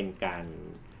ก็จะเป็นการ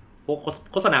พวก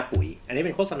โฆษณาปุ๋ยอันนี้เ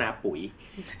ป็นโฆษณาปุ๋ย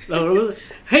เรา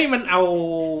เฮ้ยมันเอ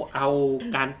า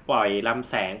การปล่อยลำ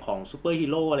แสงของซูเปอร์ฮี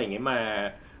โร่อะไรเงี้ย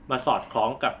มาสอดคล้อง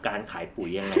กับการขายปุ๋ย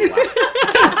ยังไงวะ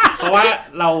เพราะว่า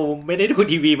เราไม่ได้ดู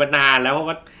ทีวีมานานแล้วเพราะ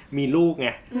ว่ามีลูกไง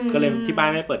ก็เลยที่บ้าน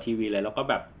ไม่เปิดทีวีเลยแล้วก็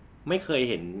แบบไม่เคย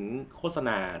เห็นโฆษณ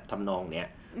าทำนองเนี้ย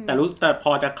แต่พ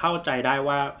อจะเข้าใจได้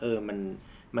ว่า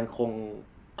มันคง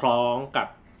คล้องกับ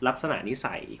ลักษณะนิ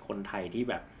สัยคนไทยที่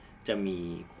แบบจะมี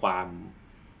ความ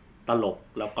ตลก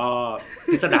แล้วก็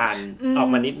พิสดาร ออก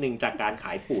มานิดนึงจากการข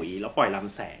ายปุ๋ยแล้วปล่อยล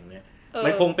ำแสงเนี่ยมั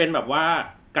นคงเป็นแบบว่า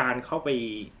การเข้าไป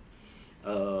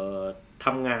ท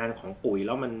ำงานของปุ๋ยแ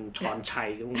ล้วมันช้อนชัย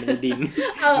มันดิน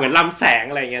เหมือนลำแสง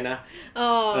อะไรเงี้ยนะ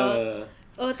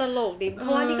ตลกดิเพร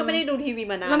าะว่านี่ก็ไม่ได้ดูทีวี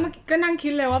มานานแล้วก็นั่งคิ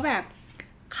ดเลยว่าแบบ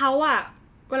เขา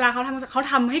เวลาเขา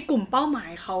ทำให้กลุ่มเป้าหมา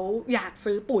ยเขาอยาก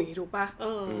ซื้อปุ๋ยถูกป่ะ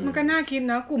มันก็น่าคิด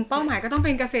นะกลุ่มเป้าหมายก็ต้องเ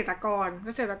ป็นเกษตรกร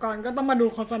ก็ต้องมาดู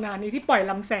โฆษณานี้ที่ปล่อย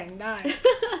ลำแสงได้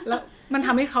แล้วมันท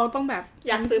ำให้เขาต้องแบบ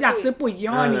อยากซื้อปุ๋ย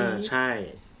ย่อนี้ใช่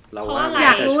เราว่าอย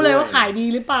ากรู้เลยว่าขายดี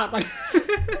หรือเปล่าตอน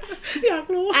อยาก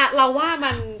รู้เราว่า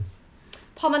มัน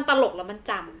พอมันตลกแล้วมัน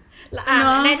จ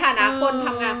ำในฐานะคนท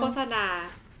ำงานโฆษณา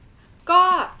ก็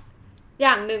อ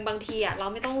ย่างหนึ่งบางทีเรา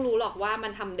ไม่ต้องรู้หรอกว่ามั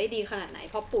นทำได้ดีขนาดไหน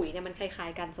เพราะปุ๋ยเนี่ยมันคล้าย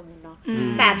ๆกันสมมุติเนาะ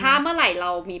แต่ถ้าเมื่อไหร่เร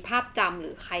ามีภาพจำห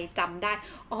รือใครจำได้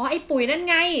ไอ้ปุ๋ยนั่น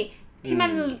ไงที่มั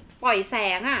นปล่อยแส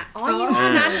งยี่ห้อ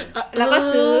นั้นแล้วก็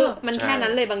ซื้อมันแค่นั้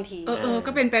นเลยบางที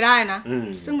ก็เป็นไปได้นะ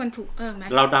ซึ่งมันถูกไหม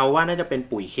เราเดาว่าน่าจะเป็น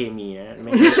ปุ๋ยเคมีนะไ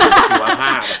ม่ใช่ชีวภ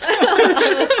าพ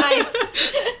ใช่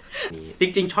จ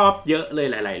ริงๆชอบเยอะเลย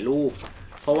หลายๆรูป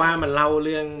เพราะว่ามันเล่าเ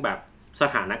รื่องแบบส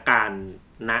ถานการณ์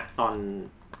ณตอน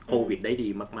โควิดได้ดี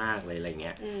มากๆเลยอะไรเ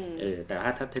งี้ยแต่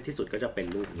ถ้าที่สุดก็จะเป็น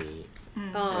รูปนี้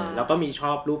แล้วก็มีช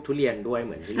อบรูปทุเรียนด้วยเ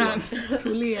หมือนที่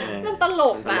ทุเรียนมันตล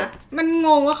กนะมันง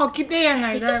งว่าเขาคิดได้ยังไง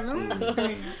ได้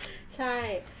ใช่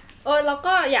แล้ว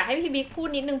ก็อยากให้พี่บิ๊กพูด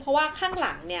นิดนึงเพราะว่าข้างห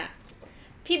ลังเนี่ย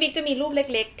พี่บิ๊กจะมีรูปเ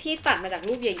ล็กๆที่ตัดมาจาก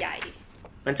รูปใหญ่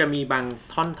ๆมันจะมีบาง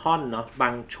ท่อนๆเนาะบา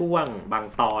งช่วงบาง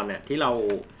ตอนน่ะที่เรา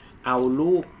เอา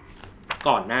รูป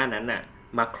ก่อนหน้านั้นน่ะ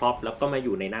มาครอปแล้วก็มาอ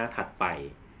ยู่ในหน้าถัดไป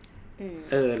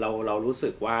เรารู้สึ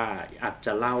กว่าอาจจ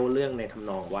ะเล่าเรื่องในทำ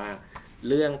นองว่า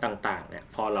เรื่องต่างๆเนี่ย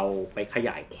พอเราไปขย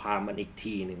ายความมันอีก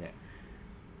ทีนึง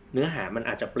เนื้อหามัน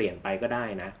อาจจะเปลี่ยนไปก็ได้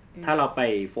นะถ้าเราไป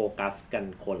โฟกัสกัน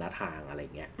คนละทางอะไร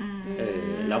เงี้ย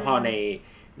แล้วพอ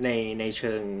ในเ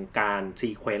ชิงการซี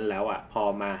เควนซ์แล้วพอ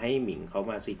มาให้หมิงเขา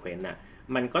มาซีเควนซ์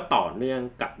มันก็ต่อเนื่อง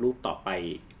กับรูปต่อไป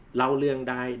เล่าเรื่อง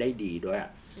ได้ดีด้วย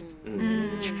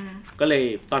ก็เลย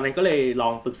ตอนนั้นก็เลยลอ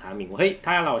งปรึกษาหมิงว่าเฮ้ย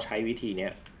ถ้าเราใช้วิธีเนี้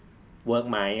ยเวิร์ก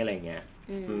ไหมอะไรเงี้ย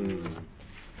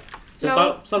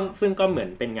ซึ่งก็เหมือน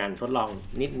เป็นงานทดลอง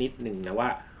นิดนึงนะว่า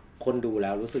คนดูแล้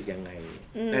วรู้สึกยังไง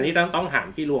อันนี้ต้องถาม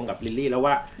พี่รวงกับลิลลี่แล้ว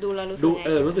ว่าดูแล้ว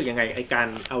รู้สึกยังไงไอการ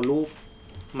เอารูป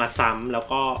มาซ้ำแล้ว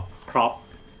ก็ครอป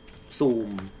ซูม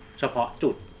เฉพาะจุ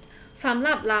ด สำห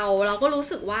รับเราก็รู้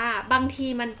สึกว่าบางที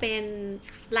มันเป็น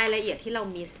รายละเอียดที่เรา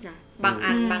มิสนะบาง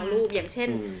อันบางรูปอย่างเช่น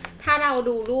ถ้าเรา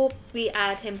ดูรูป we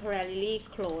are temporarily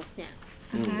closed เนี่ย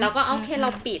เราก็โอเคเร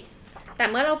าปิดแต่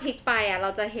เมื่อเราพลิกไปอ่ะเรา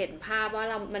จะเห็นภาพว่า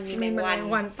มันมีแมง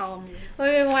วันตอมมัน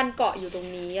มีแมงวันเกาะอยู่ตรง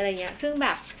นี้อะไรเงี้ยซึ่งแบ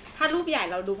บถ้ารูปใหญ่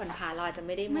เราดูผ่านๆเราอาจจะไ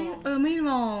ม่ได้มองไม่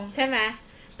มองใช่ไหม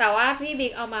แต่ว่าพี่บิ๊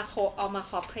กเอามา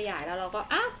ครอบขยายแล้วเราก็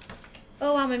อ้าว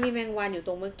ว่ามันมีแมงวันอยู่ต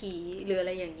รงเมื่อกี้หรืออะไ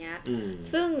รอย่างเงี้ย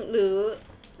ซึ่งหรือ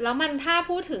แล้วมันถ้า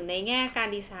พูดถึงในแง่การ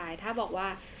ดีไซน์ถ้าบอกว่า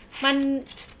มัน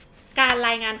การร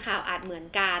ายงานข่าวอาจเหมือน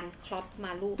การครอปม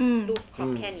ารูปครอ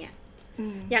ปแค่เนี้ย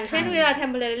อย่างเช่นเวลา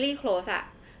temporarily close อะ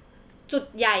จุด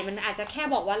ใหญ่มันอาจจะแค่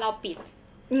บอกว่าเราปิด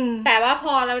แต่ว่าพ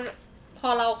อเร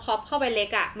าครอปเข้าไปเล็ก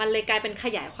อะมันเลยกลายเป็นข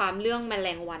ยายความเรื่องแมล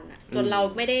งวันอะจนเรา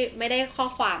ไม่ได้ข้อ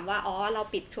ความว่าเรา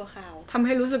ปิดชั่วคราวทำใ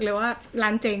ห้รู้สึกเลยว่าร้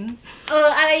านเจ๊ง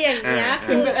อะไรอย่างเงี้ย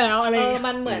คืออะไร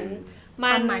มันเหมือน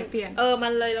มันหมายเปลี่ยนมั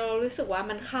นเลยเรารู้สึกว่า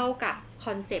มันเข้ากับค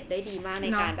อนเซปต์ได้ดีมากใน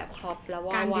การแบบครอปแล้ว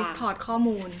ว่าการดิสทอร์ตข้อ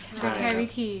มูลใช่แค่วิ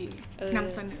ธีน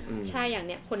ำเสนอใช่อย่างเ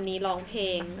นี้ยคนนี้ร้องเพล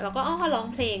งแล้วก็ร้อง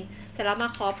เพลงเสร็จแล้วมา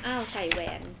ครอปใส่แหว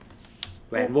น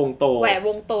วงโต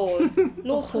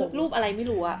รูปอะไรไม่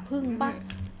รู้อะพึ่งป่ะ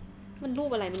มันรูป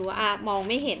อะไรไม่รู้มอง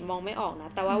ไม่เห็นมองไม่ออกนะ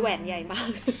แต่ว่าแหวนใหญ่มาก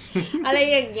อะไร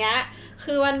อย่างเงี้ย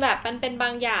คือมันแบบมันเป็นบา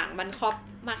งอย่างมันครอป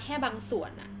มาแค่บางส่ว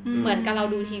นอะเหมือนกับเรา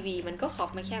ดูทีวีมันก็ครอป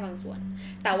มาแค่บางส่วน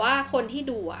แต่ว่าคนที่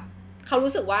ดูอะเขา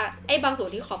รู้สึกว่าไอ้บางส่วน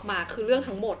ที่ครอปมาคือเรื่อง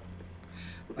ทั้งหมด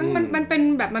มันเป็น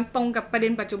แบบมันตรงกับประเด็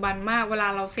นปัจจุบันมากเวลา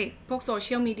เราเสพพวกโซเ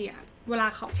ชียลมีเดียเวลา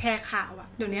เขาแชร์ข่าวอะ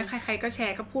เดี๋ยวนี้ใครๆก็แช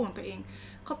ร์ก็พูดของตัวเอง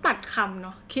เขาตัดคำเน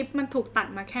าะคลิปมันถูกตัด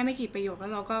มาแค่ไม่กี่ประโยคแล้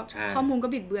วเราก็ข้อมูลก็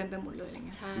บิดเบือนไปหมดเลยอะไรเ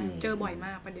งี้ยเจอบ่อยม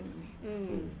ากประเด็นแบบนี้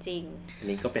จริงอัน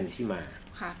นี้ก็เป็นที่มา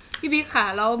ค่ะพี่บิ๊กค่ะ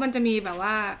แล้วมันจะมีแบบ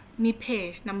ว่ามีเพ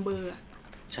จนัมเบอร์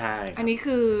ใช่อันนี้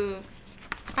คือ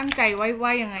ตั้งใจไว้ว่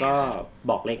ายังไงก็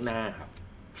บอกเลขหน้าครับ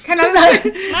แค่นั้นเลย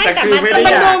ไม่แต่มัน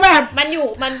ดูแบบ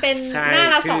มันเป็นหน้า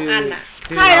ละ2 อันอะ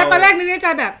ใช่แล้วตอนแรกนึกในใจ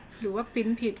แบบหรือว่าปริ้น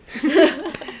ผิด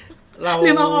เรา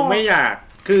ไม่อ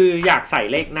ยากใส่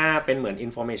เลขหน้าเป็นเหมือน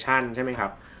information ใช่ไหมครั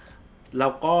บแล้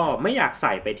วก็ไม่อยากใ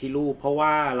ส่ไปที่รูปเพราะว่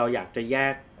าเราอยากจะแย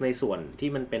กในส่วนที่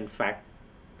มันเป็น fact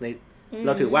เร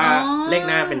าถือว่าเลข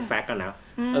หน้าเป็น fact กันนะ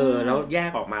แล้วแย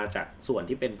กออกมาจากส่วน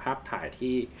ที่เป็นภาพถ่าย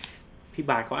ที่พี่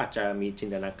บาสเขาอาจจะมีจิน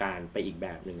ตนาการไปอีกแบ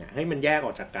บนึงให้มันแยกอ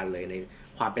อกจากกันเลยใน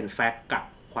ความเป็น fact กับ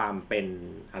ความเป็น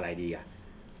อะไรดี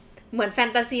เหมือนแฟ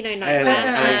นตาซีหน่อยๆ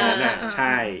อะไรอย่างนั้นน่ะใ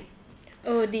ช่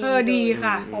ดี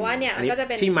ค่ะเพราะว่าเนี่ยมันก็จะเ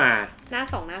ป็นที่มาหน้า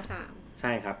2หน้า3ใ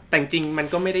ช่ครับแต่จริงมัน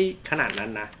ก็ไม่ได้ขนาดนั้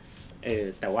นนะ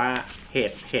แต่ว่าเห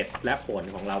ตุและผล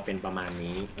ของเราเป็นประมาณ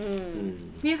นี้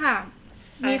นี่ค่ะ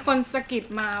มีคนสะกิด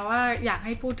มาว่าอยากใ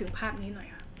ห้พูดถึงภาพนี้หน่อย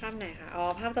ค่ะภาพไหนคะ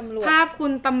ภาพตำรวจภาพคุ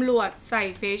ณตำรวจใส่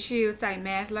เฟซชิลด์ใส่แม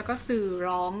สแล้วก็สื่อ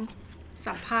ล้อม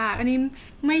สัมภาษณ์อันนี้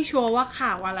ไม่ชัวร์ว่าข่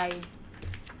าวอะไร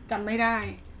จำไม่ได้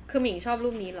คือหมิงชอบรู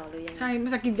ปนี้หรอหรือยังไงใช่มั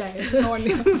นสกินใหญ่นอนเ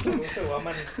นี่ยรู้สึกว่า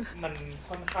มัน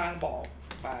ค่อนข้างบอก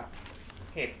แบบ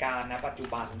เหตุการณ์ณปัจจุ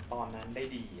บันตอนนั้นได้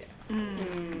ดี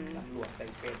ตำรวจใส่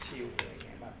เฟซชิลด์อะไรเ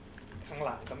งี้ยแบบข้างห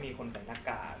ลังก็มีคนใส่หน้า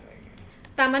กากอะไรเงี้ย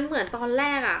แต่มันเหมือนตอนแร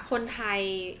กคนไทย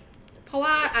เพราะ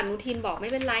ว่าอนุทินบอกไม่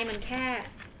เป็นไรมันแค่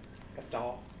กระจ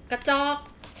อก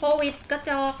โควิดกระ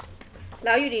จอกแ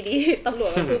ล้วอยู่ดีๆตำรว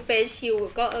จก็คือเฟซชิล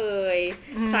ด์ก็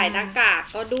ใส่หน้ากาก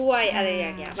ก็ด้วยอะไรอย่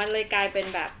างเงี้ยมันเลยกลายเป็น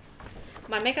แบบ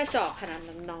มันไม่กระจอกขนาด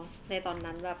นั้นเนาะในตอน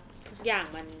นั้นแบบทุกอย่าง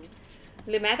มัน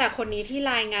หรือแม้แต่คนนี้ที่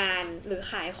รายงานหรือ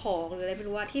ขายของหรืออะไรไม่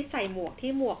รู้ว่าที่ใส่หมวก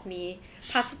ที่หมวกมี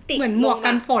พลาสติกเหมือนหมวก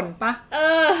กันฝนปะ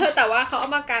แต่ว่าเขาเอา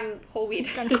มากันโควิด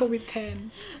แทน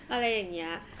อะไรอย่างเงี้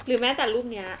ยหรือแม้แต่รูป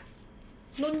เนี้ย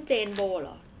รุ่นเจนโบเหร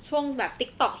อช่วงแบบ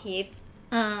TikTok ฮิต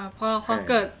พอ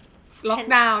เกิดล็อก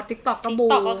ดาวน์ TikTok ก็บู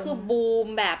ม TikTok ก็คือบูม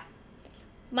แบบ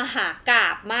มหากา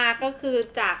พย์มากก็คือ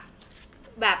จาก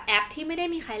แบบแอปที่ไม่ได้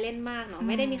มีใครเล่นมากเนาะไ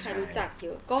ม่ได้มีใครรู้จักเย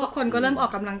อะก็ทุกคนก็เริ่มออ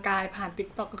กกำลังกายผ่าน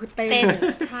TikTok ก็คือเต้น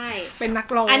ใช่เป็นนัก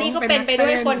ร้องอันนี้ก็เป็นไปด้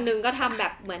วยคนนึงก็ทำแบ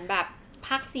บเหมือนแบบพ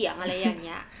ากย์เสียงอะไรอย่างเ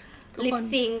งี้ยลิป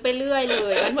ซิงไปเรื่อยเล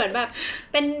ยมันเหมือนแบบ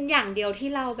เป็นอย่างเดียวที่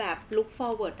เราแบบ look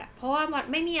forward เพราะว่ามัน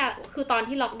ไม่มีคือตอน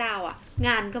ที่ล็อกดาวน์ง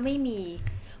านก็ไ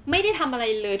ม่ได้ทำอะไร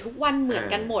เลยทุกวันเหมือน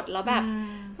กันหมดแล้วแบบ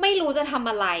ไม่รู้จะทำ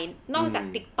อะไรนอกจาก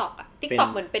TikTok TikTok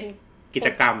เหมือนเป็นกิจ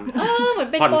กรรมเหมือน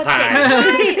เป็นโปรเจกต์ใ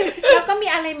ช่แล้วก็มี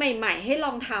อะไรใหม่ๆให้ล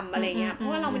องทำอะไรเงี้ยเพรา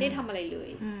ะว่าเราไม่ได้ทำอะไรเลย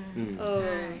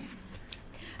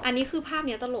อันนี้คือภาพเ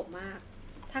นี้ยตลกมาก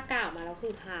ถ้ากล่าวมาแล้วคื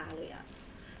อฮาเลย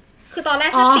คือตอนแร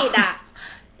กถ้าปิด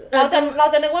เรา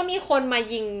จะนึกว่ามีคนมา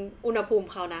ยิงอุณหภูมิ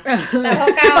เขานะแต่พอ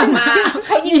กล่าวมาเ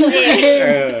ขายิงตัวเอง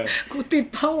กูติด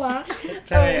เพราะวะ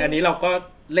ใช่อันนี้เราก็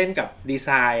เล่นกับดีไซ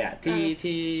น์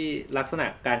ที่ลักษณะ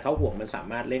การเข้าห่วงมันสา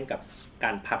มารถเล่นกับก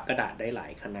ารพับกระดาษได้หลา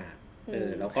ยขนาด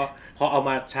แล้วก็พอเอา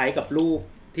มาใช้กับรูป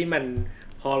ที่มัน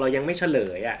พอเรายังไม่เฉล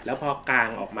ยอ่ะแล้วพอกลาง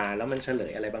ออกมาแล้วมันเฉล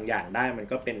ยอะไรบางอย่างได้มัน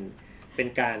ก็เป็น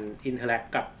การอินเทอร์แอค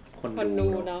กับคนดู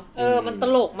เนาะมันต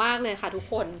ลกมากเลยค่ะทุก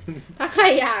คน ถ้าใคร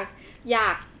อยา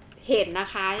กเห็นนะ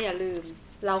คะอย่าลืม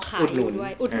เราขายด้ว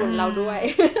ยอุดหนุนเราด้วย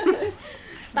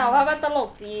แต่ว่ามันตลก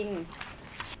จริง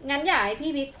งั้นอยากให้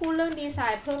พี่บิ๊กพูดเรื่องดีไซ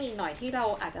น์เพิ่มอีกหน่อยที่เรา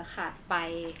อาจจะขาดไป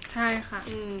ใช่ค่ะ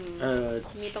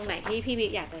มีตรงไหนที่พี่บิ๊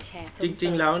กอยากจะแชร์จริ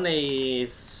งๆแล้วใน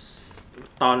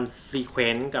ตอนซีเคว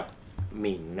นซ์กับห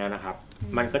มิงนะครับ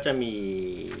มันก็จะมี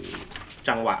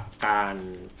จังหวะการ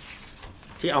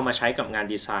ที่เอามาใช้กับงาน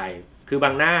ดีไซน์คือบา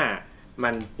งหน้ามั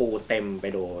นปูเต็มไป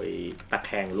โดยตะแค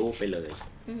งรูปไปเลย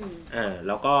แ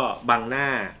ล้วก็บางหน้า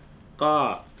ก็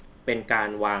เป็นการ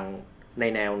วางใน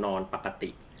แนวนอนปก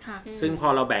ติซึ่งพอ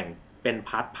เราแบ่งเป็นพ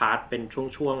าร์ทเป็น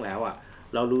ช่วงๆแล้วอ่ะ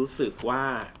เรารู้สึกว่า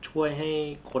ช่วยให้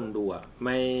คนดูไ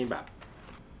ม่แบบ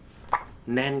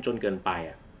แน่นจนเกินไป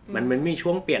อ่ะมันมีช่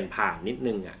วงเปลี่ยนผ่านนิด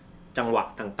นึงอ่ะจังหวะ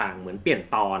ต่างๆเหมือนเปลี่ยน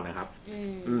ตอนนะครับ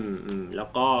แล้ว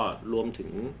ก็รวมถึง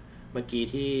เมื่อกี้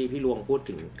ที่พี่ลวงพูด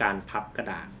ถึงการพับกระ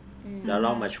ดาษแล้วเร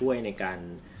ามาช่วยในการ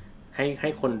ให้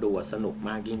คนดูสนุก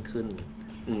มากยิ่งขึ้น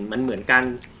มันเหมือนการ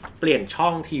เปลี่ยนช่อ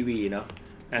งทีวีเนาะ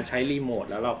การใช้รีโมท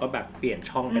แล้วเราก็แบบเปลี่ยน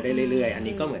ช่องไปได้เรื่อยๆอัน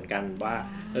นี้ก็เหมือนกันว่า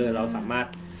เราสามารถ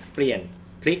เปลี่ยน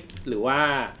พลิกหรือว่า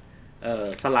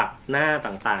สลับหน้า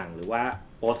ต่างๆหรือว่า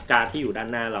โปสการ์ดที่อยู่ด้าน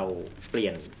หน้าเราเปลี่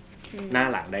ยนหน้า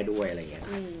หลังได้ด้วยอะไรเงี้ย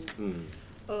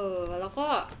แล้วก็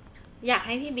อยากใ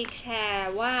ห้พี่บิ๊กแช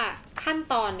ร์ว่าขั้น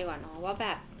ตอนดีกว่าเนาะว่าแบ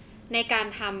บในการ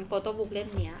ทำโฟโต้บุ๊กเล่ม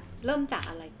นี้เริ่มจาก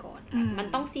อะไรก่อนมัน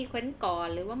ต้องซีเควนซ์ก่อน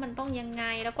หรือว่ามันต้องยังไง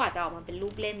แล้วกว่าจะออกมาเป็นรู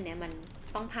ปเล่มเนี้ยมัน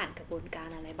ต้องผ่านกระบวนการ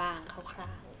อะไรบ้างคร่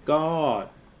าวๆก็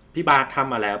พี่บาสท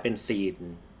ำมาแล้วเป็นซีน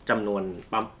จำนวน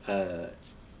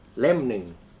เล่มหนึ่ง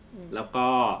แล้วก็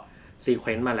ซีเคว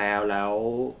นซ์มาแล้ว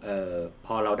พ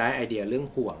อเราได้ไอเดียเรื่อง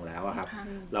ห่วงแล้วครับ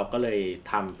เราก็เลย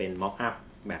ทำเป็นม็อกอัพ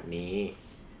แบบนี้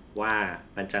ว่า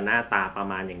มันจะหน้าตาประ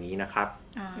มาณอย่างนี้นะครับ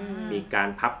มีการ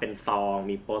พับเป็นซอง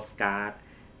มีโปสการ์ด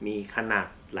มีขนาด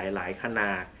หลายๆขน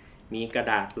าดมีกระ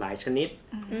ดาษหลายชนิด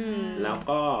แล้ว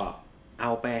ก็เอ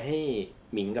าไปให้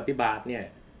หมิงกับพี่บาสเนี่ย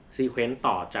ซีเควนซ์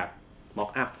ต่อจากม็อ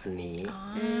กอัพอันนี้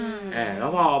แล้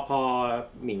วพอ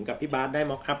หมิงกับพี่บาสได้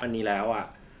ม็อกอัพอันนี้แล้วอ่ะ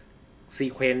ซี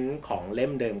เควนซ์ของเล่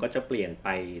มเดิมก็จะเปลี่ยนไป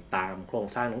ตามโครง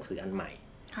สร้างหนังสืออันใหม่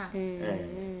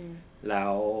แล้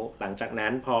วหลังจากนั้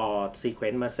นพอซีเคว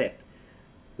นซ์มาเสร็จ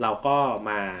เราก็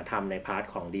มาทำในพาร์ท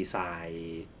ของดีไซ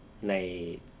น์ใน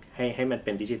ให้มันเ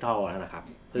ป็นดิจิทัลนะครับ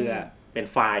เพื่อเป็น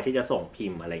ไฟล์ที่จะส่งพิ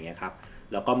มพ์อะไรเงี้ยครับ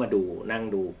แล้วก็มาดูนั่ง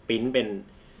ดูป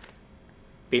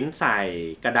ริ้นใส่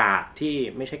กระดาษที่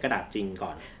ไม่ใช่กระดาษจริงก่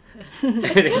อน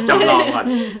จำลองก่อน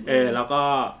แล้วก็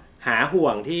หาห่ว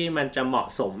งที่มันจะเหมาะ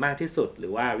สมมากที่สุดหรื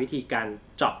อว่าวิธีการ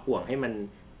เจาะห่วงให้มัน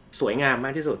สวยงามม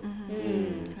ากที่สุด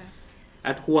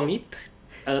ห่วงนี้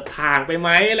ทางไปไหม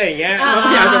อะไรอย่างเงี้ยเราพ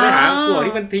ยายามจะไปหาห่วง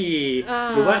ที่มันที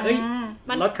หรือว่า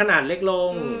ลดขนาดเล็กล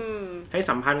งให้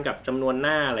สัมพันธ์กับจำนวนห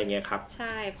น้าอะไรเงี้ยครับใ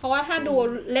ช่เพราะว่าถ้าดู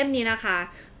เล่มนี้นะคะ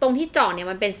ตรงที่เจาะเนี่ย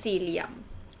มันเป็นสี่เหลี่ยม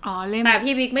เล่มแต่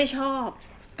พี่บิ๊กไม่ชอบ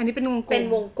อันนี้เป็นว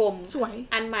งกลมสวย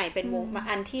อันใหม่เป็นวง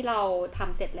อันที่เราท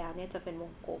ำเสร็จแล้วเนี่ยจะเป็นว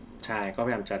งกลมใช่ก็พ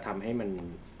ยายามจะทำให้มัน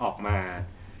ออกมา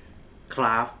คร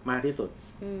าฟมากที่สุด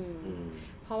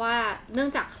เพราะว่าเนื่อ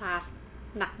งจากคราฟ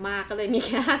หนักมากก็เลยมีแ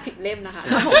ค่50เล่มนะคะ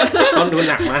ต้องดู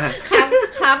หนักมาก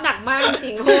คราฟหนักมากจ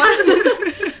ริงเพราะว่า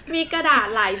มีกระดาษ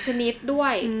หลายชนิดด้ว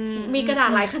ยมีกระดาษ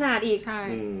หลายขนาดอีก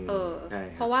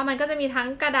เพราะว่ามันก็จะมีทั้ง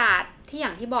กระดาษที่อย่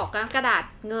างที่บอกกระดาษ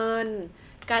เงิน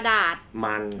กระดาษ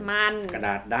มันกระด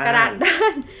าษด้า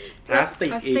นพลาสติ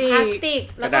ก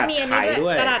แล้วก็มีอันนี้ด้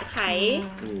วยกระดาษไข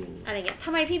อะไรเงี้ยท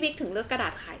ำไมพี่บิ๊กถึงเลือกกระดา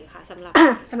ษไขคะสำห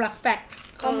รับแฟกต์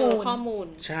ข้อมูล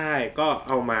ใช่ก็เ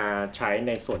อามาใช้ใ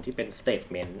นส่วนที่เป็น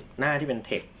statement หน้าที่เป็น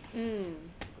text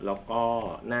แล้วก็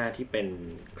หน้าที่เป็น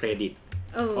เครดิต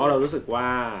เพราะเรารู้สึกว่า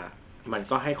มัน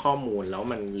ก็ให้ข้อมูลแล้ว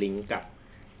มันลิงก์กับ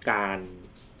การ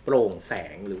โปร่งแส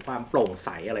งหรือความโปร่งใส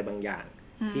อะไรบางอย่าง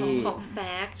ของแฟ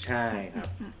กต์ใช่ครับ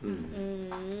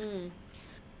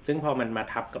ซึ่งพอมันมา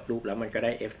ทับกับรูปแล้วมันก็ไ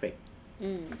ด้เอฟเฟกต์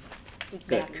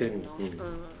เกิดขึ้น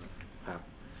ครับ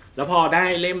แล้วพอได้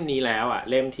เล่มนี้แล้ว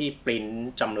เล่มที่ปริ้น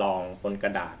จำลองบนกร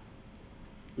ะดาษ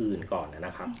อื่นก่อนน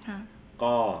ะครับ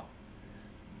ก็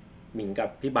หมิงกับ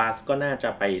พี่บาสก็น่าจะ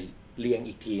ไปเรียง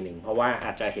อีกทีหนึ่งเพราะว่าอ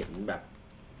าจจะเห็นแบบ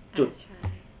จุด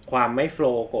ความไม่โฟล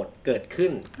ว์เกิดขึ้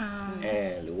น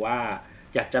หรือว่า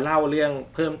อยากจะเล่าเรื่อง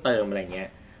เพิ่มเติมอะไรเงี้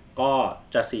ยก็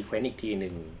จะซีเควนซ์อีกทีห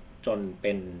นึ่งจนเ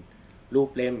ป็นรูป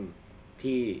เล่ม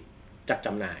ที่จัดจ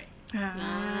ำหน่าย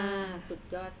สุด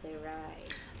ยอดเลย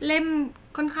เล่ม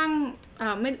ค่อนข้าง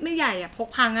ไม่ใหญ่พก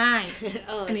พาง่าย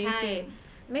อันนี้จริง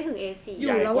ไม่ถึง A4 อ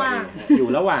ยู่ระห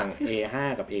ว่าง A5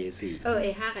 กับ A4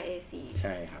 A5 กับ A4 ใ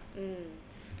ช่ครับ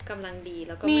กำลังดีแ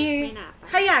ล้วก็ไม่หนาไป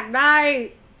ถ้าอยากได้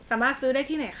สามารถซื้อได้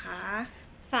ที่ไหนคะ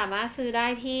สามารถซื้อได้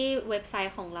ที่เว็บไซ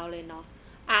ต์ของเราเลยเนาะ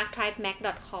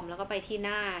archiveMac.com แล้วก็ไปที่ห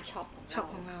น้าช็อป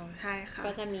ของเราใช่ค่ะ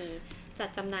ก็จะมีจัด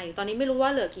จำหน่ายอยู่ตอนนี้ไม่รู้ว่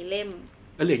าเหลือกี่เล่ม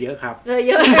เหลือเยอะครับเหลือเ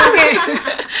ยอะ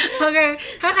โอเค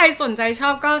ถ้าใครสนใจชอ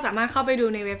บก็สามารถเข้าไปดู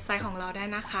ในเว็บไซต์ของเราได้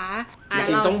นะคะจ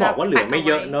ริงๆต้องบอกว่าเหลือไม่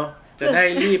เยอะเนาะจะได้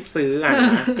รีบซื้อกันน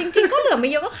ะจริงๆก็เหลือไม่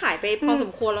เยอะก็ขายไปพอส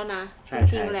มควรแล้วนะ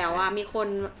จริงๆแล้วอ่ะมีคน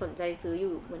สนใจซื้ออ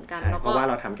ยู่เหมือนกันเพราะว่า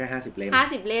เราทำแค่50เล่ม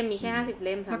มีแค่50เ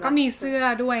ล่มแล้วก็มีเสื้อ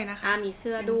ด้วยนะคะมีเ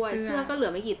สื้อด้วยเสื้อก็เหลื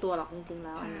อไม่กี่ตัวหรอกจริงๆแ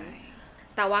ล้ว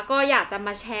แต่ว่าก็อยากจะม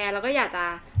าแชร์แล้วก็อยากจะ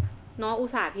น้องอุ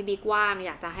ตส่าห์พี่บิ๊กว่างอ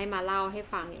ยากจะให้มาเล่าให้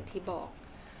ฟังอย่างที่บอก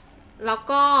แล้ว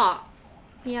ก็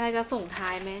มีอะไรจะส่งท้า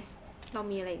ยไหมเรา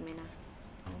มีอะไรอีกไหมนะ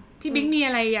พี่บิ๊กมีอ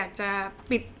ะไรอยากจะ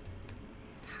ปิด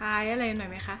ท้ายอะไรหน่อย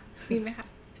ไหมคะมีไหมคะ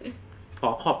ขอ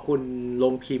ขอบคุณโร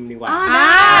งพิมพ์ดีกว่า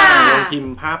โรงพิม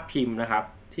พ์ภาพพิมพ์นะครับ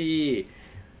ที่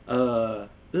เ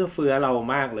อื้อเฟื้อเรา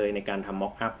มากเลยในการทำม็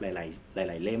อกอัพหล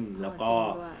ายเล่มแล้วก็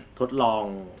ทดลอง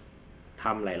ท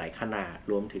ำหลายๆขนาด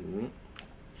รวมถึง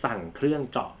สั่งเครื่อง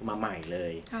เจาะมาใหม่เล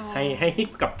ยให้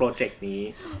กับโปรเจกต์นี้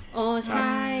ใ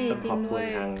ช่ต้องขอบคุณ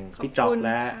ทางพี่จ๊อบแ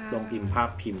ละโรงพิมพ์ภาพ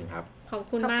พิมพ์ครับขอบ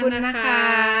คุณมากนะคะ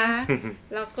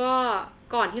แล้วก็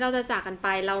ก่อนที่เราจะจากกันไป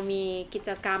เรามีกิจ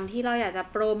กรรมที่เราอยากจะ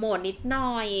โปรโมทนิดหน่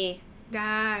อยไ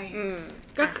ด้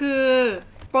ก็คือ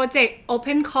โปรเจกต์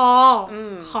Open Call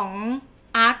ของ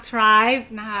Archive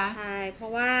นะคะใช่เพรา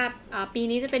ะว่าปี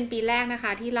นี้จะเป็นปีแรกนะค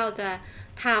ะที่เราจะ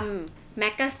ทำแม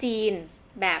กกาซีน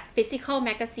แบบ physical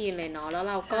magazine เลยเนาะแล้ว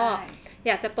เราก็อ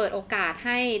ยากจะเปิดโอกาสใ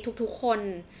ห้ทุกๆคน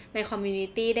ในคอมมูนิ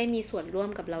ตี้ได้มีส่วนร่วม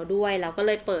กับเราด้วยเราก็เ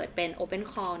ลยเปิดเป็น Open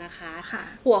Call นะคะ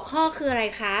หัวข้อคืออะไร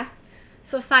คะ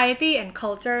Society and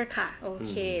Culture ค่ะโอ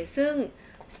เคซึ่ง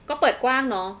ก็เปิดกว้าง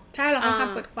เนาะใช่เราค่อนข้า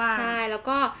งเปิดกว้างใช่แล้ว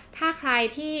ก็ถ้าใคร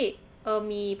ที่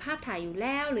มีภาพถ่ายอยู่แ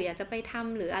ล้วหรืออยากจะไปท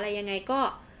ำหรืออะไรยังไงก็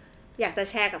อยากจะ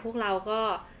แชร์กับพวกเราก็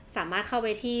สามารถเข้าไป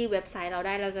ที่เว็บไซต์เราไ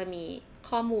ด้เราจะมี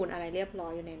ข้อมูลอะไรเรียบร้อ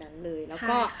ยอยู่ในนั้นเลยแล้ว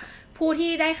ก็ผู้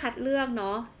ที่ได้คัดเลือกเน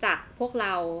าะจากพวกเร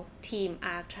าทีม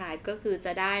Archive ก็คือจ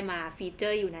ะได้มาฟีเจอ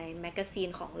ร์อยู่ในแมกกาซีน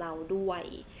ของเราด้วย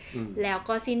แล้ว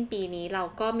ก็สิ้นปีนี้เรา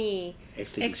ก็มี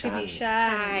Exhibition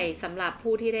ใช่สำหรับ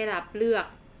ผู้ที่ได้รับเลือก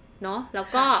เนาะแล้ว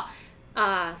ก็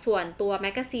ส่วนตัวแม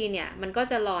กกาซีนเนี่ยมันก็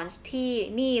จะลอนช์ที่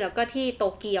นี่แล้วก็ที่โต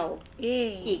เกียว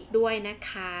อีกด้วยนะ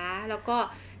คะแล้วก็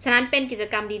ฉะนั้นเป็นกิจ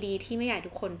กรรมดีๆที่ไม่อยาก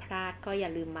ทุกคนพลาดก็อย่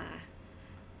าลืมมา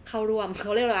เข้าร่วมเข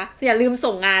าเรียกว่าอย่าลืม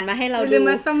ส่งงานมาให้เราดูอย่าลืม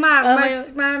มาสมัคร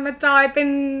มาจอยเป็น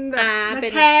แบบมา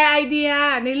แชร์ไอเดีย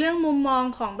ในเรื่องมุมมอง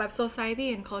ของแบบ society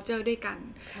and culture ด้วยกัน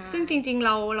ซึ่งจริงๆเ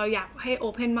ราอยากให้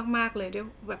open มากๆเลยด้วย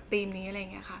แบบธีมนี้อะไร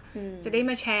เงี้ยค่ะจะได้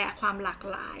มาแชร์ความหลาก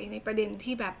หลายในประเด็น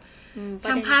ที่แบบ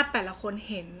ช่างภาพแต่ละคน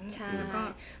เห็นแล้วก็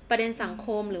ประเด็นสังค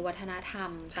มหรือวัฒนธรรม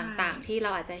ต่างๆที่เรา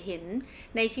อาจจะเห็น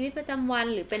ในชีวิตประจำวัน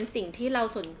หรือเป็นสิ่งที่เรา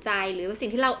สนใจหรือสิ่ง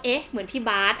ที่เราเหมือนพี่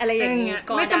บาสอะไรอย่างนี้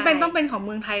ก็ไม่จำเป็นต้องเป็นของเ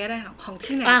มืองไทยก็ได้ของ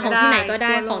ที่ไหนก็ได้ของที่ไหนก็ไ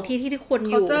ด้ของที่ทุกคน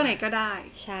อยู่culture ไหนก็ได้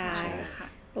ใช่ค่ะ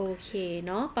โอเค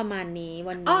เนาะประมาณนี้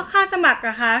วันนี้ค่าสมัครอ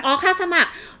ะคะค่าสมัคร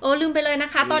ลืมไปเลยนะ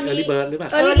คะตอนนี้ Early Bird หรือเปล่า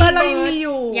Early Bird เรายังมี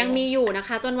อยู่นะค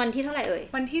ะจนวันที่เท่าไหร่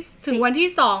ถึงวันที่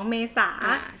2เมษาย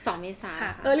น2เมษาย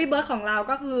น Early Bird ของเรา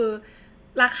ก็คือ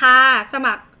ราคาส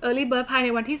มัคร Early Bird ภายใน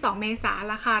วันที่2เมษายน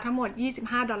ราคาทั้งหมด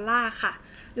$25ค่ะ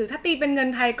หรือถ้าตีเป็นเงิน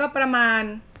ไทยก็ประมาณ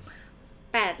800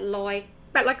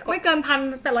ไม่เกิน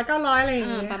1,000 800 900อะไรอย่าง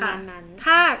เงี้ยค่ะ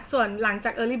ถ้าส่วนหลังจา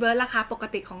ก Early Bird ราคาปก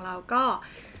ติของเราก็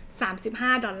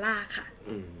$35ค่ะ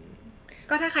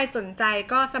ก็ถ้าใครสนใจ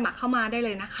ก็สมัครเข้ามาได้เล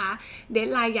ยนะคะเดด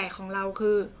ไลน์ใหญ่ของเรา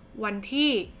คือวันที่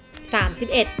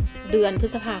31เดือนพฤ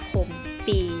ษภาคม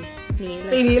ปี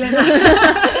นี้เลยค่ะ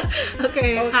โอเค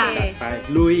ค่ะไป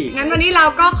ลุยงั้นวันนี้เรา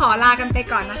ก็ขอลากันไป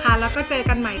ก่อนนะคะแล้วก็เจอ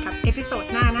กันใหม่กับเอพิโซด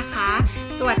หน้านะคะ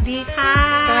สวัสดีค่ะ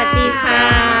สวัสดีค่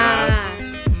ะ